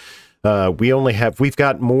one, we've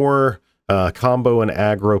got more combo and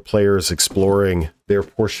aggro players exploring their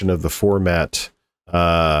portion of the format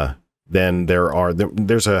than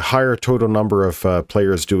there's a higher total number of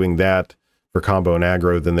players doing that for combo and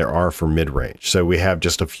aggro than there are for mid-range. So we have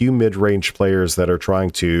just a few mid-range players that are trying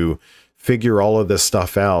to figure all of this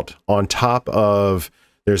stuff out, on top of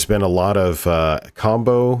there's been a lot of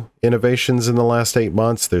combo innovations in the last 8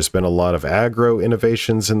 months. There's been a lot of aggro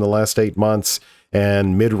innovations in the last 8 months,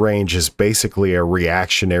 and mid-range is basically a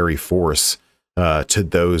reactionary force to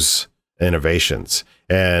those innovations.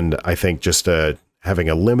 And I think just having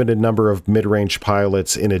a limited number of mid-range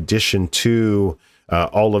pilots in addition to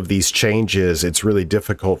all of these changes, it's really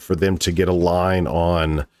difficult for them to get a line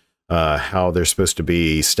on how they're supposed to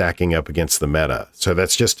be stacking up against the meta. So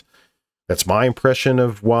that's my impression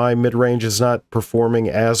of why mid-range is not performing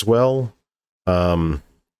as well.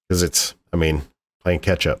 Because it's, playing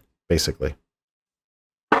catch-up, basically.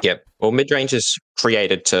 Yep. Well, mid-range is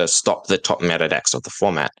created to stop the top meta decks of the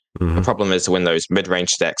format. Mm-hmm. The problem is when those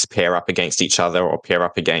mid-range decks pair up against each other or pair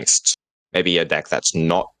up against maybe a deck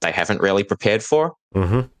they haven't really prepared for.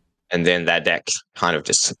 Mm-hmm. And then that deck kind of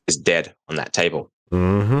just is dead on that table.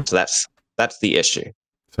 Mm-hmm. So that's the issue.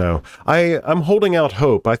 So I'm holding out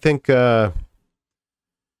hope. I think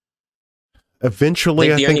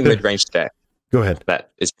eventually, I think the only mid-range deck go ahead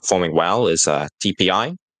that is performing well is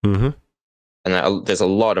TPI. Mm-hmm. And there's a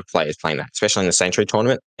lot of players playing that, especially in the Sanctuary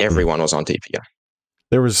tournament. Everyone was on TPI.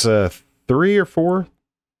 There was 3 or 4?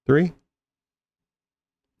 3?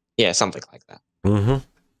 Yeah, something like that. Mm-hmm.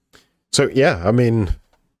 So, yeah, I mean,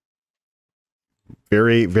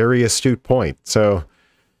 very, very astute point. So,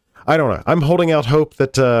 I don't know. I'm holding out hope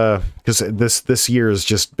that, because this year has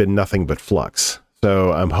just been nothing but flux.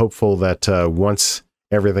 So, I'm hopeful that once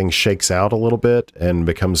everything shakes out a little bit and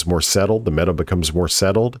becomes more settled, the meta becomes more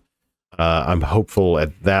settled, I'm hopeful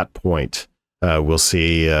at that point we'll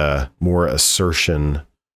see more assertion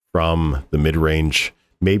from the mid-range,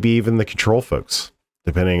 maybe even the control folks,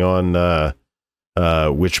 depending on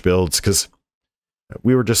which builds. Because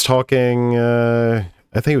we were just talking, I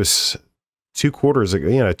think it was 2 quarters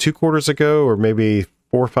ago, 2 quarters ago, or maybe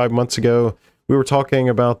 4 or 5 months ago, we were talking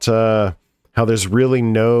about how there's really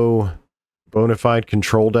no bona fide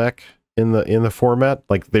control deck in the format.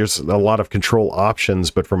 Like, there's a lot of control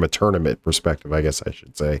options, but from a tournament perspective, I guess I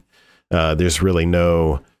should say, there's really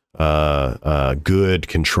no good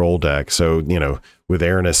control deck. So, with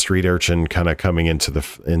Aaron Street Urchin kind of coming into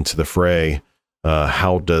the fray,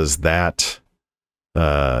 how does that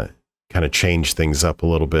kind of change things up a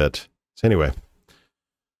little bit? So anyway.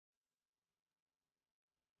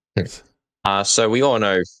 So we all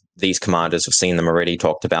know these commanders. We've seen them already,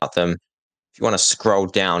 talked about them. If you want to scroll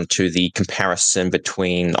down to the comparison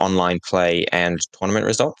between online play and tournament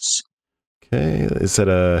results. Okay, is that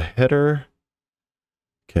a header?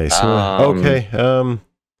 Okay, so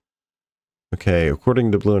okay,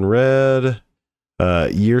 according to Blue and Red,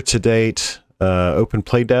 year to date, open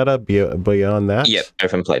play data beyond that. Yep,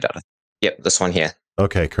 open play data. Yep, this one here.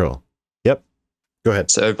 Okay, cool. Yep, go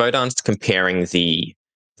ahead. So Bodarnn's comparing the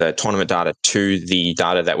tournament data to the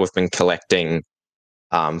data that we've been collecting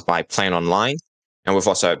by playing online, and we've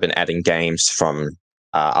also been adding games from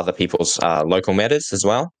other people's local metas as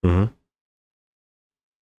well. Mm-hmm.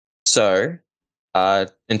 So,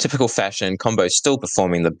 in typical fashion, Combo's still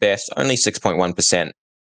performing the best, only 6.1%,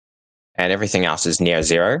 and everything else is near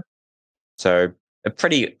 0. So, a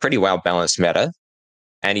pretty well balanced meta.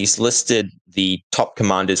 And he's listed the top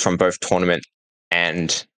commanders from both tournament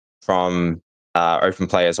and from open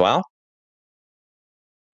play as well.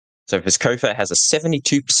 So Viscopa has a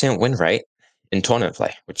 72% win rate in tournament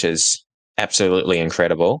play, which is absolutely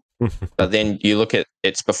incredible. But then you look at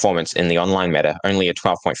its performance in the online meta, only a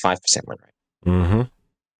 12.5% win rate. Mm-hmm.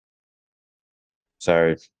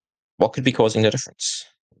 So what could be causing the difference?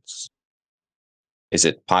 Is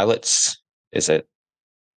it pilots? Is it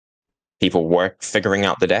people figuring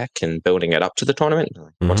out the deck and building it up to the tournament?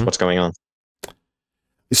 Mm-hmm. What's going on?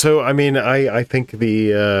 So, I mean, I think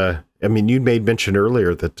you made mention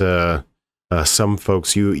earlier that some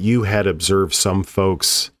folks, you had observed some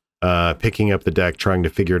folks picking up the deck, trying to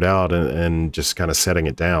figure it out and just kind of setting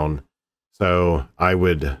it down. So I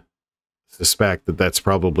would suspect that that's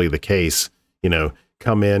probably the case,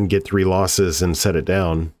 come in, get 3 losses and set it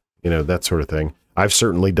down, that sort of thing. I've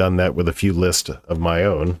certainly done that with a few lists of my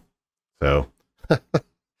own. So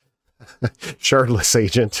Shardless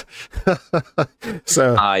Agent.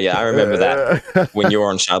 So yeah, I remember that when you were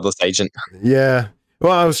on Shardless Agent. Yeah.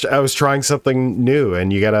 Well, I was trying something new,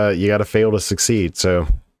 and you gotta fail to succeed. So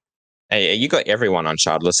hey, you got everyone on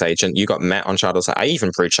Shardless Agent. You got Matt on Shardless. I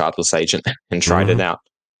even brewed Shardless Agent and tried it out.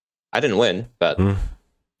 I didn't win, but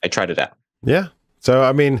I tried it out. Yeah. So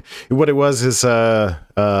I mean, what it was is so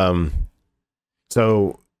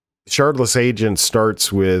Shardless Agent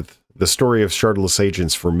starts with the story of Shardless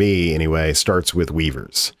Agents, for me anyway, starts with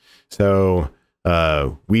Weavers. So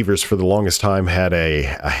Weavers for the longest time had a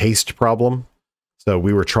haste problem. So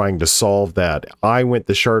we were trying to solve that. I went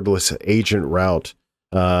the Shardless Agent route,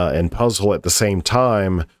 and Puzzle at the same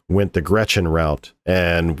time went the Gretchen route,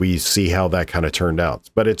 and we see how that kind of turned out.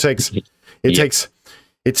 But it takes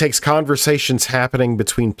conversations happening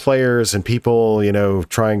between players and people,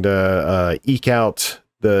 trying to eke out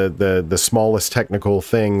the smallest technical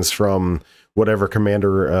things from whatever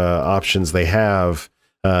commander options they have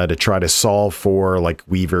to try to solve for, like,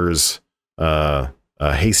 Weaver's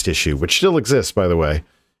haste issue, which still exists, by the way.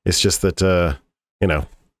 It's just that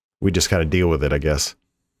we just kind of deal with it, I guess.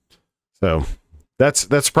 So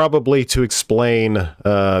that's probably to explain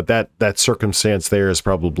that circumstance. There is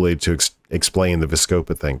probably to explain the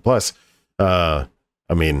Viscopa thing. Plus, I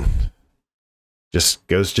mean, just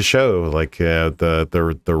goes to show, like,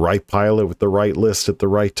 the right pilot with the right list at the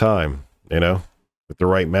right time, with the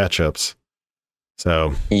right matchups.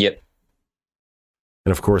 So yep.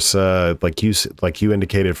 And of course, like you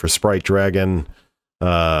indicated for Sprite Dragon,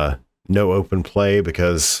 no open play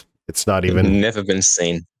because it's not even never been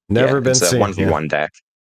seen. Never been seen. It's a 1v1 deck.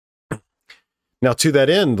 Now, to that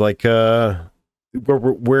end, like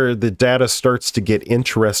where the data starts to get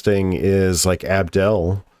interesting is like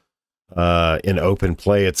Abdel. In open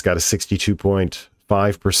play, it's got a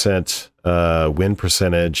 62.5% win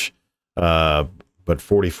percentage, but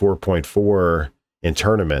 44.4 in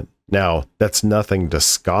tournament. Now, that's nothing to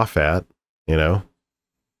scoff at,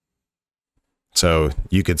 So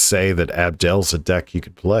you could say that Abdel's a deck you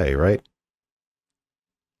could play, right?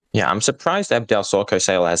 Yeah, I'm surprised Abdel Sorko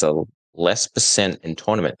Sailor has a less percent in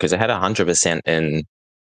tournament, because it had 100% in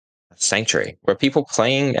Sanctuary. Were people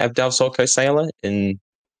playing Abdel Sorko Sailor in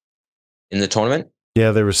the tournament?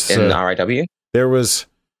 Yeah, there was in RIW. There was,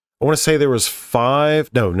 I want to say there was four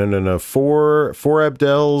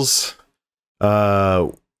Abdels,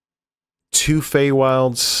 2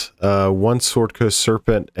 Feywilds, 1 Sword Coast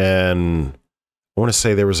Serpent, and I want to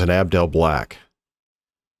say there was an Abdel Black.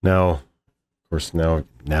 Now, of course, now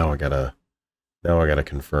I gotta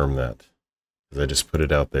confirm that, because I just put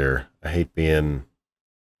it out there. I hate being.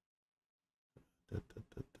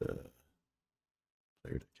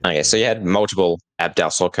 Okay, so you had multiple Abdel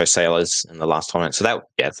Sorko Sailors in the last tournament, so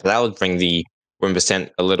that would bring the win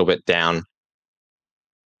percent a little bit down.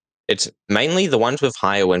 It's mainly the ones with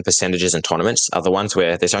higher win percentages in tournaments are the ones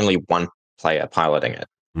where there's only one player piloting it.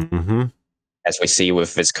 Mm-hmm. As we see with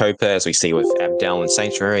Vizcopa, as we see with Abdel and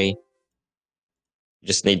Sanctuary. You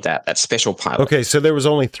just need that special pilot. Okay, so there was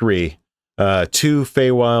only 3. 2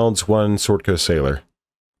 Feywilds, 1 Sword Coast Sailor.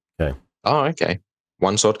 Okay. Oh, okay.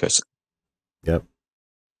 1 Sword Coast. Yep.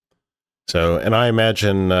 So, and I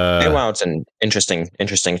imagine Feywild's an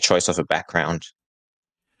interesting choice of a background.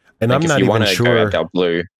 And I'm not even sure. Go Abdel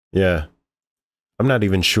Blue. Yeah. I'm not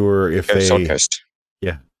even sure if go Sword Coast.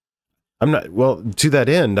 Yeah. Well, to that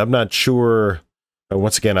end, I'm not sure.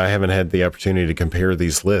 Once again, I haven't had the opportunity to compare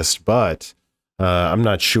these lists, but I'm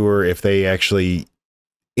not sure if they actually,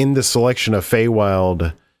 in the selection of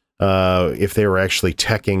Feywild, if they were actually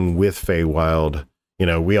teching with Feywild.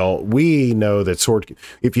 We know that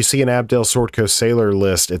if you see an Abdel Sword Coast Sailor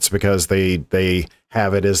list, it's because they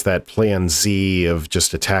have it as that plan Z of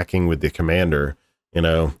just attacking with the commander,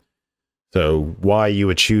 So why you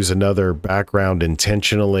would choose another background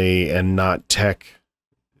intentionally and not tech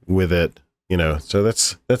with it, So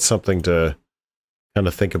that's something to kind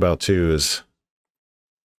of think about too, is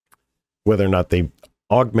whether or not they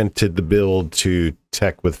augmented the build to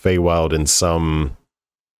tech with Feywild in some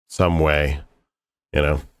way,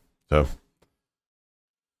 So.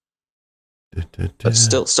 But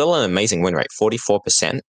still an amazing win rate,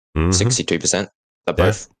 44%, 62%. They're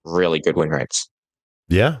both really good win rates.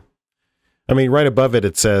 Yeah. I mean, right above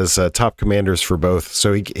it says top commanders for both.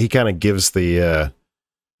 So he kind of gives the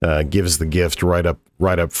gift right up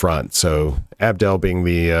front. So Abdel being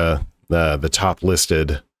the top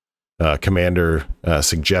listed commander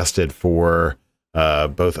suggested for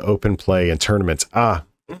both open play and tournaments. I'm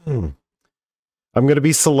going to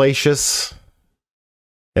be salacious,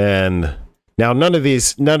 and now none of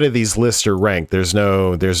these lists are ranked. There's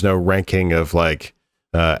no ranking of like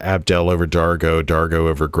Abdel over Dargo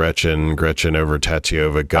over Gretchen over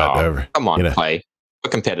Tatiova, Gut over. Come on, play.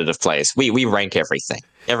 We're competitive players. We rank everything.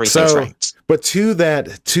 Everything's ranked. But to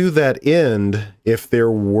that end, if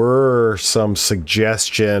there were some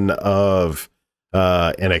suggestion of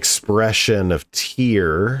an expression of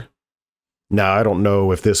tier. Now, I don't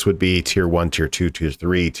know if this would be tier 1, tier 2, tier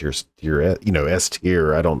 3, tier S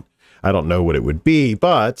tier. I don't know what it would be,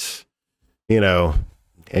 but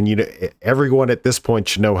everyone at this point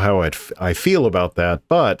should know how I feel about that.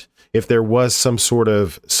 But if there was some sort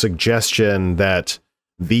of suggestion that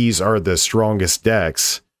these are the strongest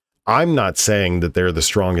decks, I'm not saying that they're the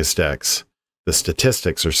strongest decks. The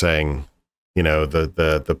statistics are saying,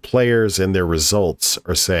 the players and their results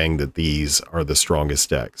are saying that these are the strongest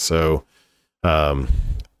decks. So,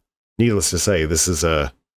 needless to say, this is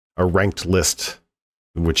a ranked list,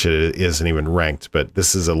 which it isn't even ranked, but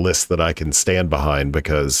this is a list that I can stand behind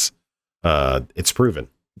because it's proven.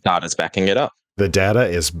 Data's backing it up. The data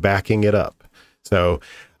is backing it up. So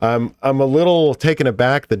I'm a little taken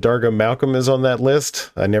aback that Dargo Malcolm is on that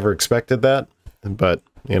list. I never expected that, but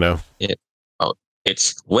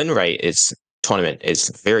its win rate tournament is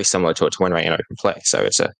very similar to its win rate in open play. So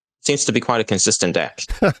it's a seems to be quite a consistent deck.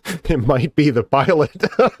 It might be the pilot.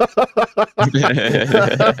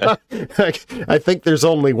 I think there's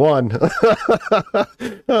only one.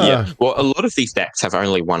 Yeah, well, a lot of these decks have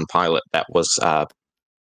only one pilot that was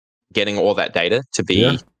getting all that data to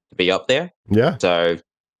be up there. Yeah. So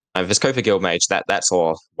Viscopa Guildmage, that's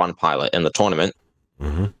all one pilot in the tournament.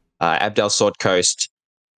 Abdel Sword Coast.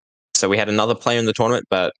 So we had another player in the tournament,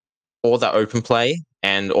 but all the open play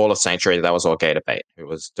and all of Sanctuary, that was all Gator-Bait, who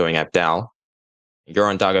was doing Abdel.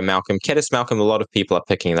 Euron, Dago, Malcolm, Kedis, Malcolm. A lot of people are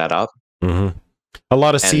picking that up. A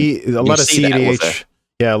lot of cPDH.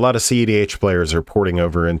 Yeah, a lot of cPDH players are porting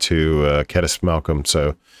over into Kedis Malcolm,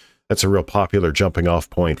 so that's a real popular jumping off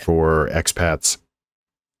point for expats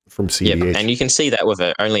from cPDH. Yeah, and you can see that with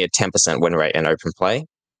only a 10% win rate in open play,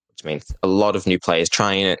 which means a lot of new players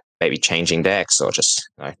trying it, maybe changing decks, or just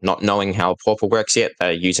not knowing how Pauper works yet.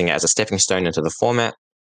 They're using it as a stepping stone into the format,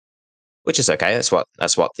 which is okay. That's what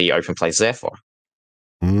the open play is there for.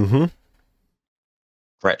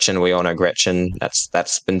 Gretchen, we all know Gretchen.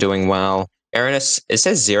 That's been doing well. Aranis, it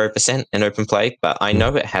says 0% in open play, but I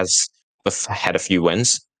know it has had a few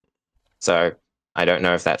wins. So I don't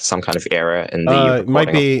know if that's some kind of error in the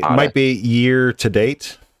might be year to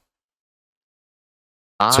date.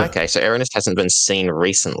 Okay, so Aranis hasn't been seen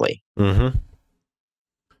recently.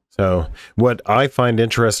 So what I find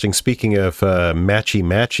interesting, speaking of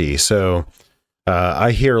matchy, so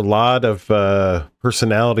I hear a lot of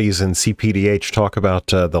personalities in cPDH talk about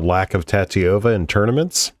the lack of Tatyova in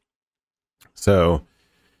tournaments. So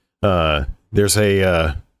there's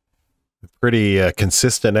a pretty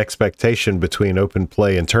consistent expectation between open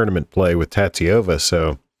play and tournament play with Tatyova,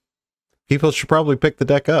 so people should probably pick the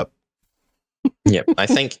deck up. Yep, I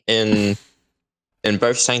think in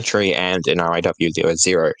both Sanctuary and in RIW there was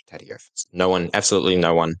 0 Tatyova. Absolutely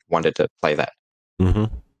no one wanted to play that. So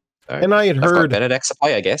and I had heard better decks to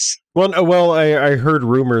play, I guess. Well, I heard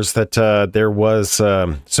rumors that there was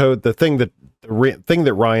so the thing that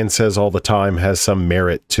Ryan says all the time has some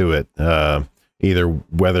merit to it, either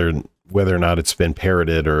whether or not it's been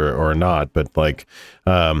parroted or not, but like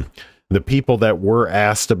the people that were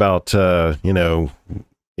asked about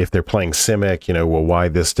if they're playing Simic, well, why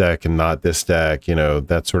this deck and not this deck,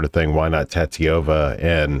 that sort of thing, why not Tatyova?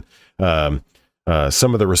 And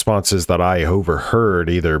some of the responses that I overheard,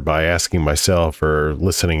 either by asking myself or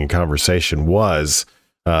listening in conversation, was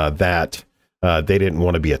that they didn't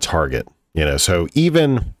want to be a target. So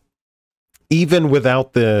even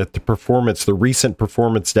without the performance, the recent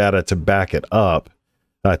performance data to back it up,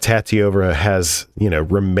 Tatyova has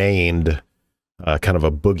remained kind of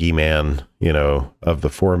a boogeyman, of the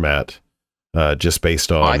format, just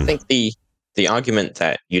based on. I think the argument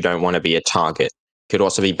that you don't want to be a target could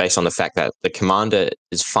also be based on the fact that the commander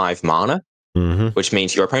is 5 mana, which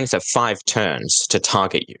means your opponents have 5 turns to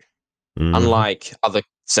target you. Unlike other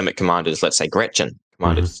Simic commanders, let's say Gretchen,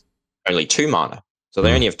 commander's only 2 mana, so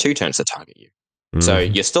they only have 2 turns to target you. So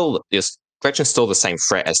Gretchen's still the same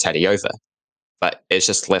threat as Tatyova, but it's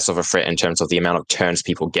just less of a threat in terms of the amount of turns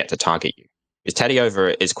people get to target you. Because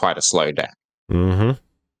Tatyova is quite a slow deck.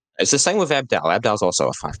 It's the same with Abdel. Abdel's also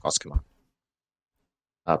a 5-cost commander.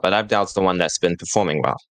 But Abdel's the one that's been performing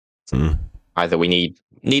well. So either we need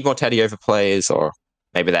more Tatyova players, or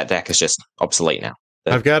maybe that deck is just obsolete now.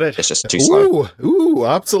 I've got it. It's just too slow. Ooh,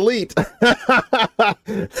 obsolete.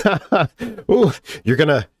 Ooh, you're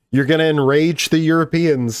gonna enrage the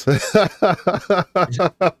Europeans.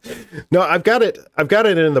 No, I've got it. I've got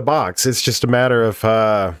it in the box. It's just a matter of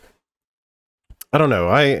I don't know.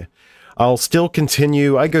 I'll still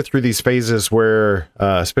continue. I go through these phases where,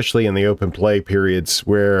 especially in the open play periods,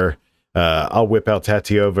 where I'll whip out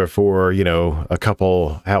Tatyova for a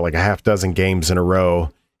couple, like a half dozen games in a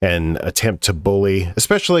row, and attempt to bully,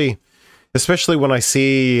 especially when I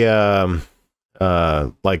see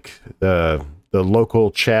like the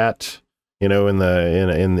local chat,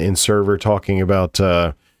 in server talking about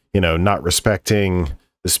not respecting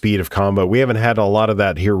the speed of combo. We haven't had a lot of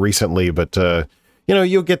that here recently, but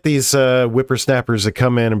you'll get these whippersnappers that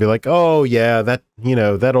come in and be like, oh yeah, that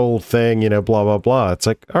that old thing, blah blah blah. It's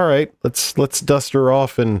like, all right, let's dust her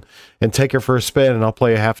off and take her for a spin, and I'll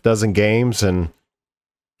play a half dozen games, and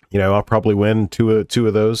I'll probably win two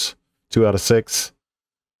of those, 2 out of 6,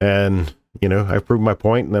 and I proved my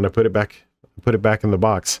point, and then I put it back in the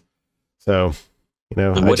box. So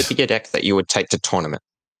would it be a deck that you would take to tournament?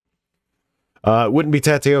 It wouldn't be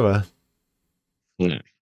Tatyova. No.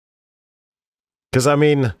 Because I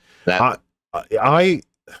mean, okay.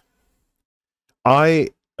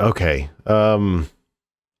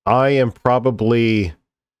 I am probably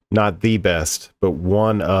not the best, but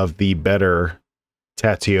one of the better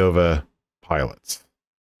Tatyova pilots.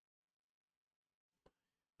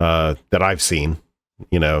 that I've seen.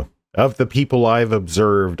 You know, of the people I've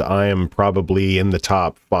observed, I am probably in the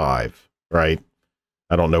top 5, right?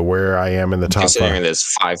 I don't know where I am in the top 5. Considering there's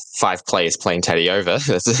five players playing Teddy over.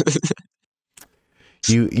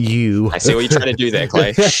 You I see what you're trying to do there,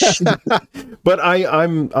 Clay. But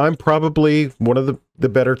I'm probably one of the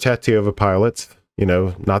better Tatiova pilots. You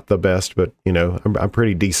know, not the best, but you know, I'm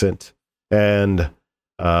pretty decent. And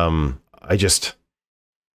I just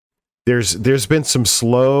there's been some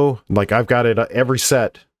slow, like I've got it every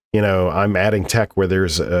set. You know, I'm adding tech where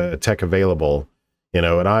there's tech available. You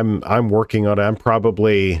know, and I'm working on it. I'm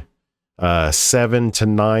probably 7 to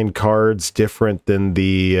 9 cards different than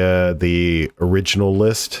the original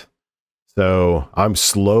list. So I'm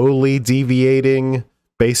slowly deviating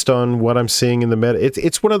based on what I'm seeing in the meta.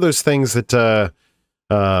 It's one of those things that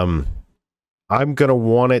I'm gonna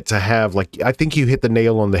want it to have, like, I think you hit the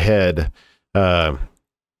nail on the head. I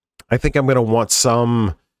think I'm gonna want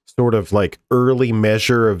some sort of like early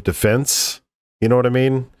measure of defense. You know what I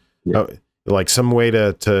mean? Yeah. Like some way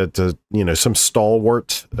to you know, some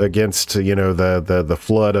stalwart against, you know, the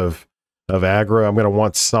flood of aggro. I'm going to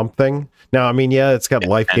want something. Now, I mean, yeah, it's got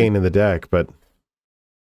life gain in the deck, but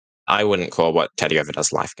I wouldn't call what Teddy-Over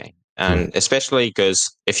does life gain. And especially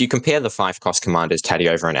because if you compare the 5-cost commanders,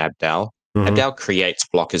 Teddy-Over and Abdal, Abdal creates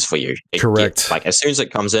blockers for you. Correct. Like as soon as it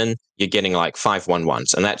comes in, you're getting like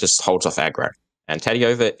 5/1/1s, and that just holds off aggro. And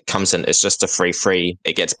Teddy-Over comes in, it's just a free,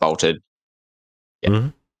 it gets bolted. Yeah.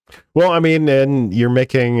 Well, I mean, and you're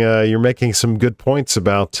making some good points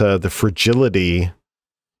about the fragility.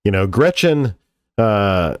 You know, Gretchen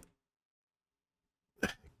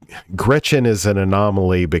is an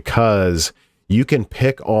anomaly because you can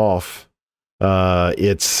pick off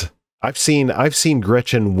I've seen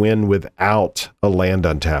Gretchen win without a land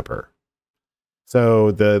untapper.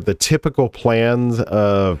 So the typical plans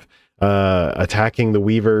of attacking the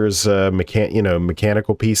Weaver's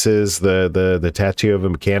mechanical pieces, the tattoo of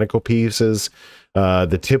mechanical pieces,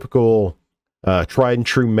 the typical tried and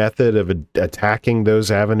true method of attacking those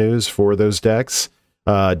avenues for those decks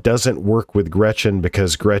doesn't work with Gretchen,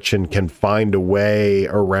 because Gretchen can find a way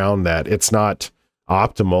around that. It's not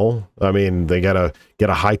optimal. I mean, they gotta get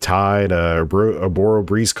a High Tide, a Boro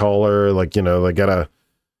Breeze Caller, like, you know, they gotta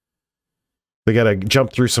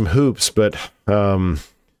jump through some hoops, but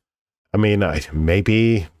I mean,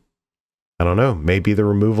 maybe, I don't know, maybe the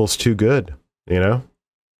removal's too good, you know?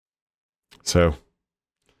 So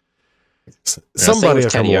somebody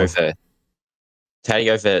Teddy-Over,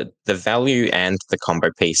 the value and the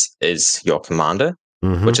combo piece is your commander,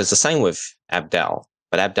 which is the same with Abdal,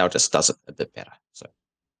 but Abdal just does it a bit better. So,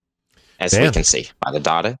 as we can see by the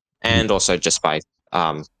data, and also just by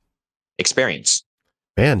experience.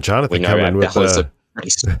 Man, Jonathan, we know Abdal is a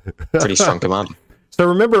pretty strong commander. So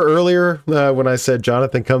remember earlier when I said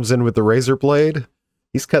Jonathan comes in with the razor blade?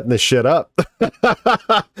 He's cutting this shit up.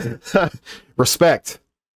 Respect.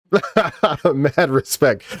 Mad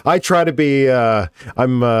respect. I try to be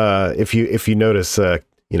if you notice,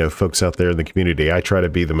 you know, folks out there in the community, I try to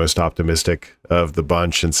be the most optimistic of the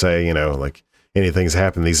bunch and say, you know, like, anything's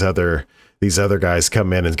happened, these other guys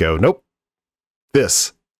come in and go, nope,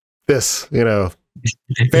 this, you know.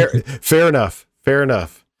 Fair enough.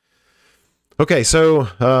 Okay,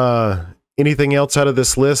 so anything else out of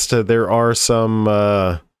this list? There are some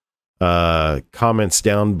comments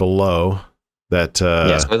down below that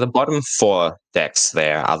so the bottom 4 decks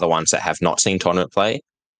there are the ones that have not seen tournament play,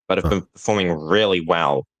 but have been performing really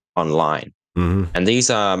well online. And these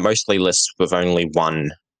are mostly lists with only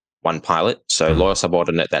one pilot. So Loyal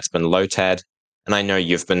Subordinate, that's been Lotad, and I know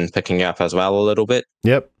you've been picking up as well a little bit.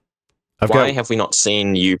 Yep. Why have we not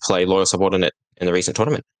seen you play Loyal Subordinate in the recent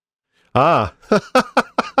tournament?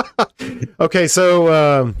 Okay,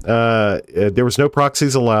 so there was no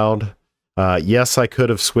proxies allowed. Yes, I could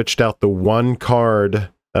have switched out the one card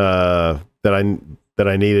that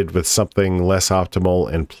I needed with something less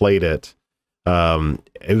optimal and played it.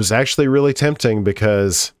 It was actually really tempting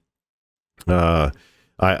because I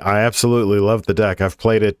absolutely love the deck. I've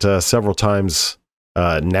played it several times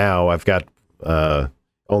now. I've got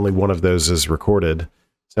only one of those is recorded.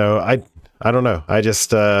 So I don't know. I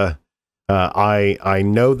just I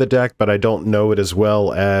know the deck, but I don't know it as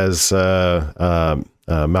well as Malcolm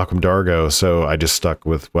Dargo. So I just stuck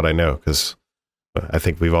with what I know, because I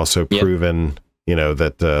think we've also proven, you know,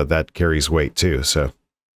 that that carries weight too. So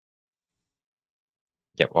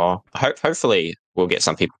yeah, well, hopefully we'll get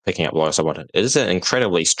some people picking up Loyal Subordinate. It is an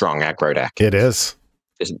incredibly strong aggro deck. It is.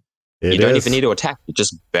 You don't even need to attack. It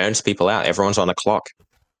just burns people out. Everyone's on the clock.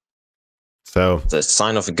 So it's a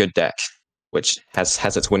sign of a good deck, which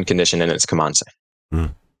has its win condition in its command set.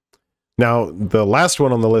 Now, the last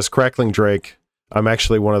one on the list, Crackling Drake, I'm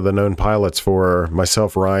actually one of the known pilots for.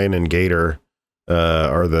 Myself, Ryan, and Gator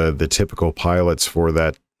are the typical pilots for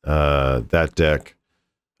that deck,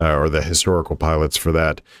 or the historical pilots for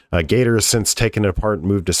that. Gator has since taken it apart and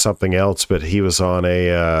moved to something else, but he was on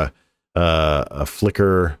a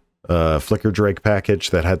Flicker Drake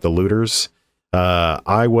package that had the looters.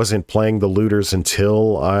 I wasn't playing the looters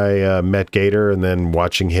until I met Gator, and then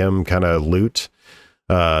watching him kind of loot.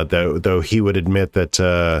 Though he would admit that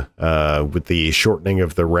with the shortening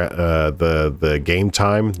of the game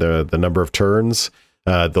time, the number of turns,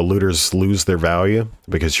 the looters lose their value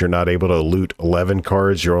because you're not able to loot 11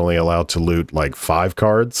 cards. You're only allowed to loot like 5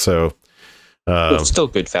 cards. So it's still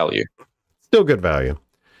good value. Still good value.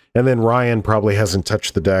 And then Ryan probably hasn't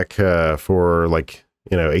touched the deck for like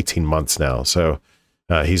 18 months now. So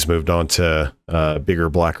he's moved on to bigger,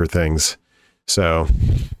 blacker things. So.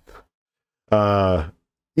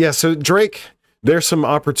 Yeah, so Drake, there's some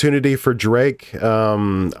opportunity for Drake.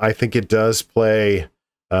 I think it does play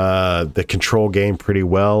the control game pretty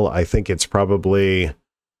well. I think it's probably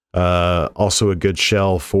also a good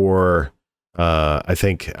shell for, I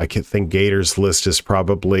think Gator's list is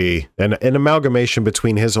probably, an amalgamation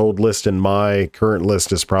between his old list and my current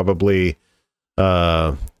list is probably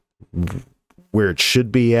where it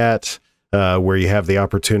should be at, where you have the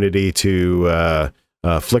opportunity to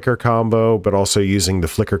flicker combo, but also using the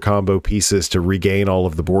flicker combo pieces to regain all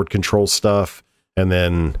of the board control stuff. And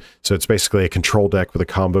then, so it's basically a control deck with a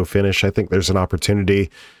combo finish. I think there's an opportunity,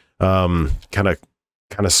 kind of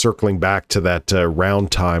circling back to that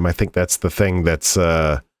round time. I think that's the thing that's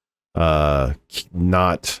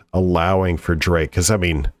not allowing for Drake. Because, I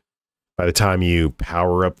mean, by the time you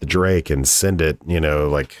power up the Drake and send it, Yeah,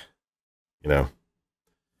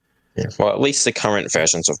 well, at least the current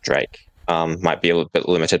versions of Drake might be a little bit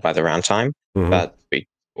limited by the round time, but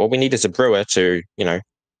all we need is a brewer to,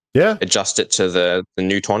 adjust it to the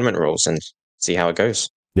new tournament rules and see how it goes.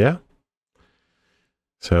 Yeah.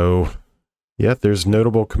 So, yeah, there's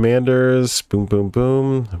notable commanders. Boom, boom,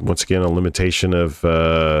 boom. Once again, a limitation of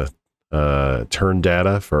turn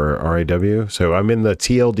data for RIW. So I'm in the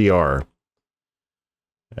TLDR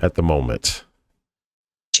at the moment.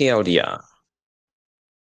 TLDR.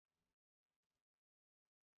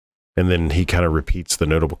 And then he kind of repeats the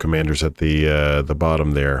notable commanders at the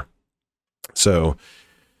bottom there. So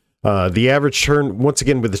the average turn, once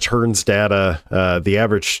again with the turns data, the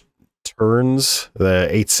average turns, the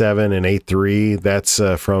 8-7 and 8-3, that's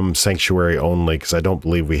from Sanctuary only, because I don't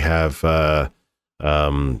believe we have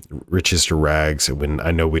Riches to Rags. When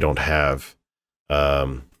I know we don't have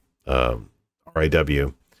RIW.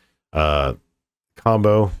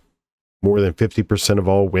 Combo. More than 50% of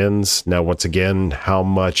all wins. Now, once again, how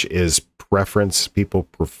much is preference? People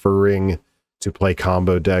preferring to play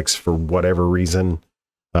combo decks for whatever reason.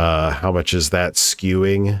 How much is that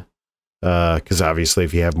skewing? Because obviously,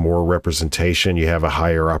 if you have more representation, you have a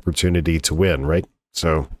higher opportunity to win, right?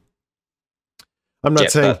 So, I'm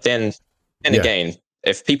not saying. But then again,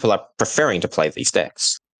 if people are preferring to play these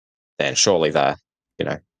decks, then surely the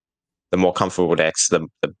more comfortable decks, the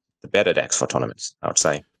better decks for tournaments, I would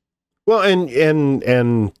say. Well,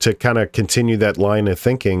 and to kind of continue that line of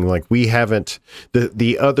thinking, like we haven't,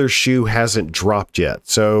 the other shoe hasn't dropped yet.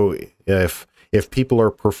 So if people are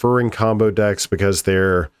preferring combo decks because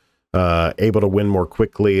they're able to win more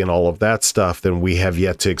quickly and all of that stuff, then we have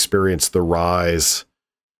yet to experience the rise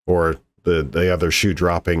or the other shoe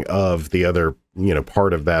dropping of the other,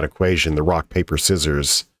 part of that equation, the rock, paper,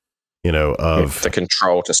 scissors, of the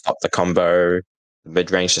control to stop the combo, the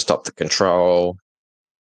mid-range to stop the control.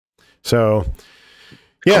 So,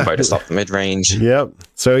 yeah, combo to stop the mid-range. Yep.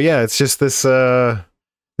 So yeah, it's just this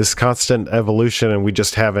constant evolution, and we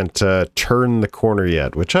just haven't turned the corner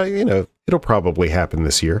yet. Which it'll probably happen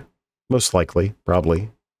this year, most likely, probably,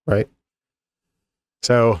 right?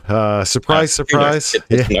 So, surprise, surprise.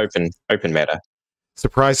 It's an open meta.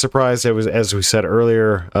 Surprise, surprise. It was, as we said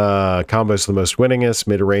earlier, combo's the most winningest,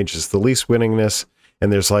 mid-range is the least winningest,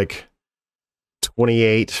 and there's like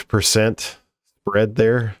 28% spread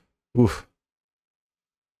there. Oof.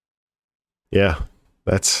 Yeah,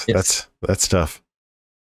 that's tough.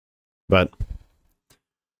 But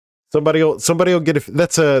somebody will get it.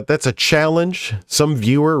 That's a challenge. Some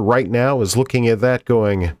viewer right now is looking at that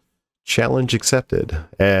going, challenge accepted,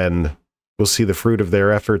 and we'll see the fruit of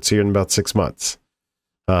their efforts here in about 6 months.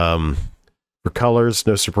 For colors,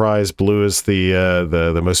 no surprise, blue is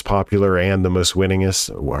the most popular and the most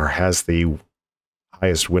winningest, or has the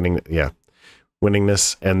highest winningness.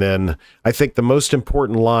 And then I think the most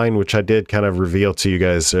important line, which I did kind of reveal to you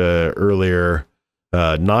guys earlier,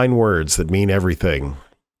 9 words that mean everything.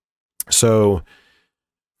 So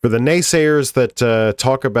for the naysayers that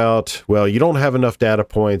talk about, well, you don't have enough data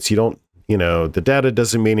points, the data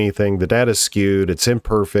doesn't mean anything, the data's skewed, it's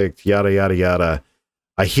imperfect, yada, yada, yada.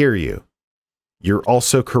 I hear you. You're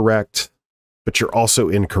also correct, but you're also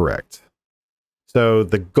incorrect. So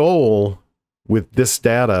the goal with this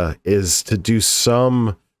data is to do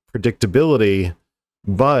some predictability,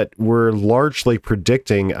 but we're largely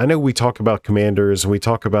predicting. I know we talk about commanders and we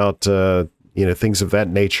talk about, things of that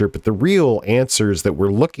nature, but the real answers that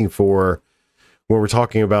we're looking for when we're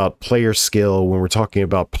talking about player skill, when we're talking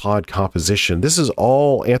about pod composition, this is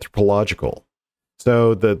all anthropological.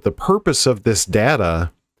 So the purpose of this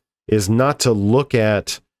data is not to look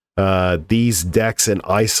at these decks in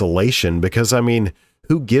isolation, because, I mean,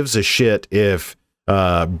 who gives a shit if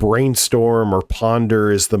Brainstorm or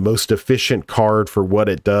Ponder is the most efficient card for what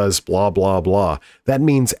it does, blah, blah, blah. That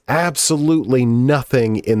means absolutely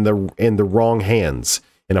nothing in the wrong hands.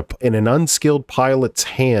 In an unskilled pilot's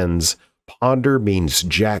hands, Ponder means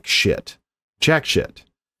jack shit. Jack shit.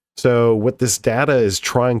 So what this data is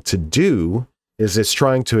trying to do is it's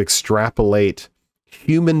trying to extrapolate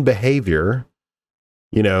human behavior,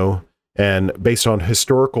 and based on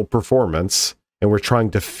historical performance, and we're trying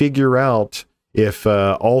to figure out if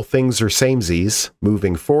all things are samesies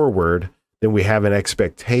moving forward, then we have an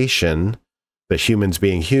expectation that humans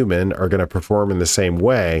being human are going to perform in the same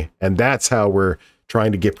way. And that's how we're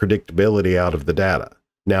trying to get predictability out of the data.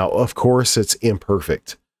 Now, of course, it's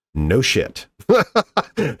imperfect. No shit.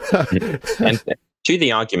 And to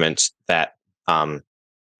the argument that the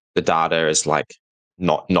data is like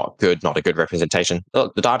not good, not a good representation,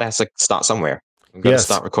 look, the data has to start somewhere. I'm going to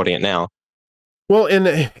start recording it now. Well,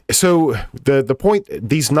 and so the point,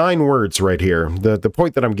 these 9 words right here, the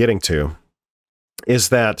point that I'm getting to is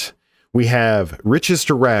that we have riches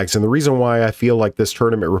to rags. And the reason why I feel like this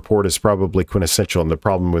tournament report is probably quintessential, and the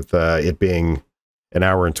problem with it being an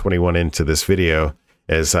hour and 21 into this video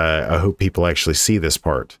is I hope people actually see this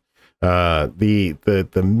part.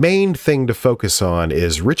 The main thing to focus on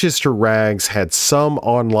is riches to rags had some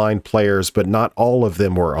online players, but not all of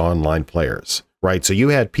them were online players. Right. So you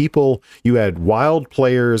had wild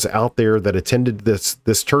players out there that attended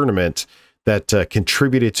this tournament that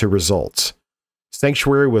contributed to results.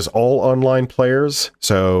 Sanctuary was all online players.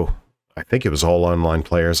 So I think it was all online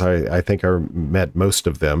players. I think I met most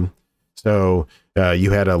of them. So you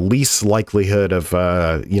had a least likelihood of,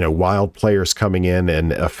 wild players coming in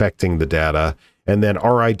and affecting the data. And then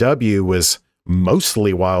RIW was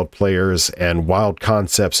mostly wild players and wild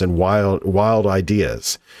concepts and wild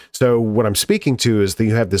ideas. So what I'm speaking to is that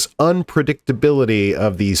you have this unpredictability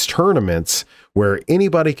of these tournaments where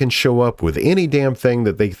anybody can show up with any damn thing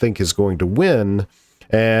that they think is going to win,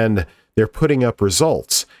 and they're putting up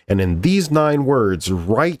results. And in these 9 words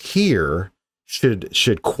right here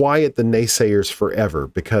should quiet the naysayers forever,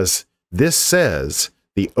 because this says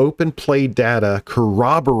the open play data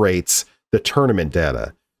corroborates the tournament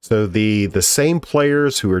data. So the same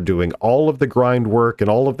players who are doing all of the grind work and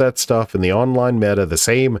all of that stuff in the online meta, the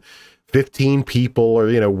same 15 people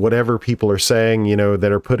or, whatever people are saying,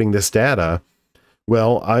 that are putting this data.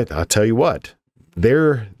 Well, I tell you what,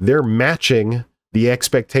 they're matching the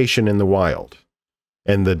expectation in the wild,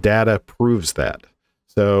 and the data proves that.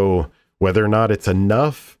 So whether or not it's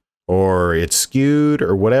enough or it's skewed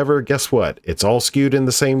or whatever, guess what? It's all skewed in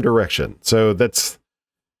the same direction. So that's,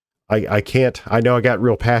 I know I got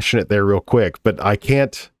real passionate there real quick, but I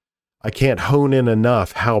can't hone in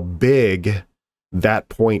enough how big that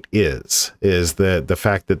point is the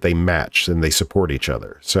fact that they match and they support each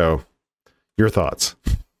other. So your thoughts?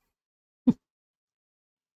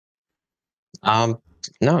 No,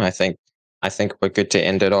 I think we're good to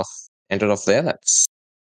end it off there. That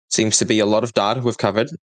seems to be a lot of data we've covered.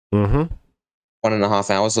 1.5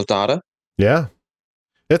 hours of data. Yeah.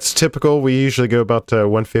 It's typical. We usually go about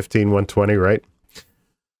 115, 120, right?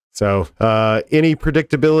 So any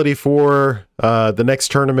predictability for the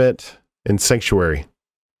next tournament in Sanctuary?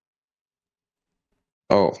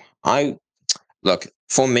 Oh, look,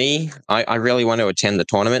 for me, I really want to attend the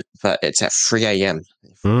tournament, but it's at 3 a.m.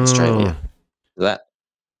 from Australia.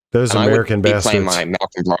 Those American bastards. I'll be playing my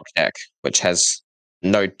Malcolm Brock deck, which has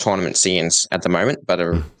no tournament scenes at the moment, but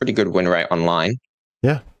a pretty good win rate online.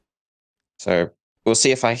 Yeah. So we'll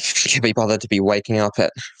see if I can be bothered to be waking up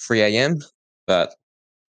at 3 a.m. But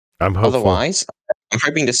I'm hopeful. Otherwise, I'm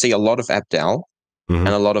hoping to see a lot of Abdel and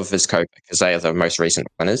a lot of Vizcopa, because they are the most recent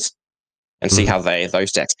winners, and see how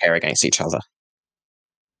those decks pair against each other.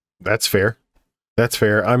 That's fair. That's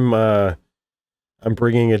fair. I'm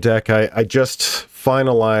bringing a deck. I just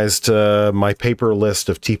finalized my paper list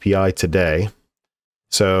of TPI today.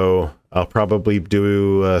 So I'll probably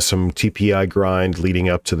do some TPI grind leading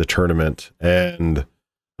up to the tournament. And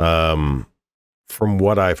from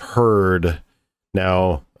what I've heard,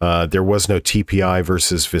 now there was no TPI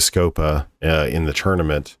versus Viscopa in the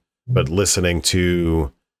tournament, but listening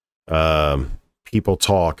to people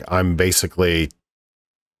talk, I'm basically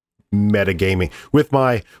metagaming with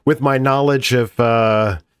my knowledge of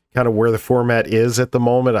kind of where the format is at the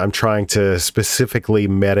moment. I'm trying to specifically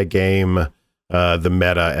metagame the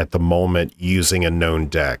meta at the moment using a known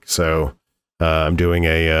deck. So I'm doing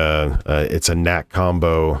it's a Nat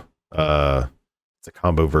combo. It's a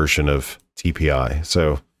combo version of TPI.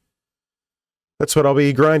 So that's what I'll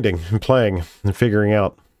be grinding and playing and figuring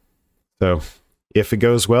out. So if it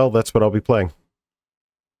goes well, that's what I'll be playing.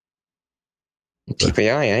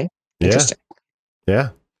 TPI, eh? Interesting. Yeah.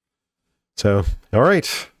 So, all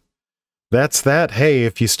right. That's that. Hey,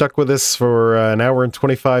 if you stuck with us for an hour and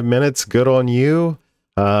 25 minutes, good on you.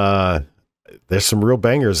 There's some real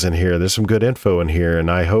bangers in here. There's some good info in here, and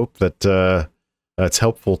I hope that it's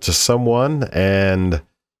helpful to someone. And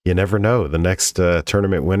you never know, the next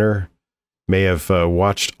tournament winner may have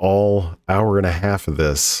watched all hour and a half of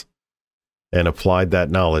this and applied that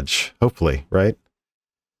knowledge, hopefully, right?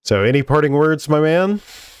 So any parting words, my man?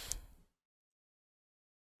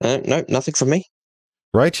 No, nothing from me.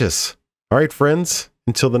 Righteous. All right, friends,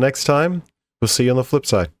 until the next time, we'll see you on the flip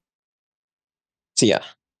side. See ya.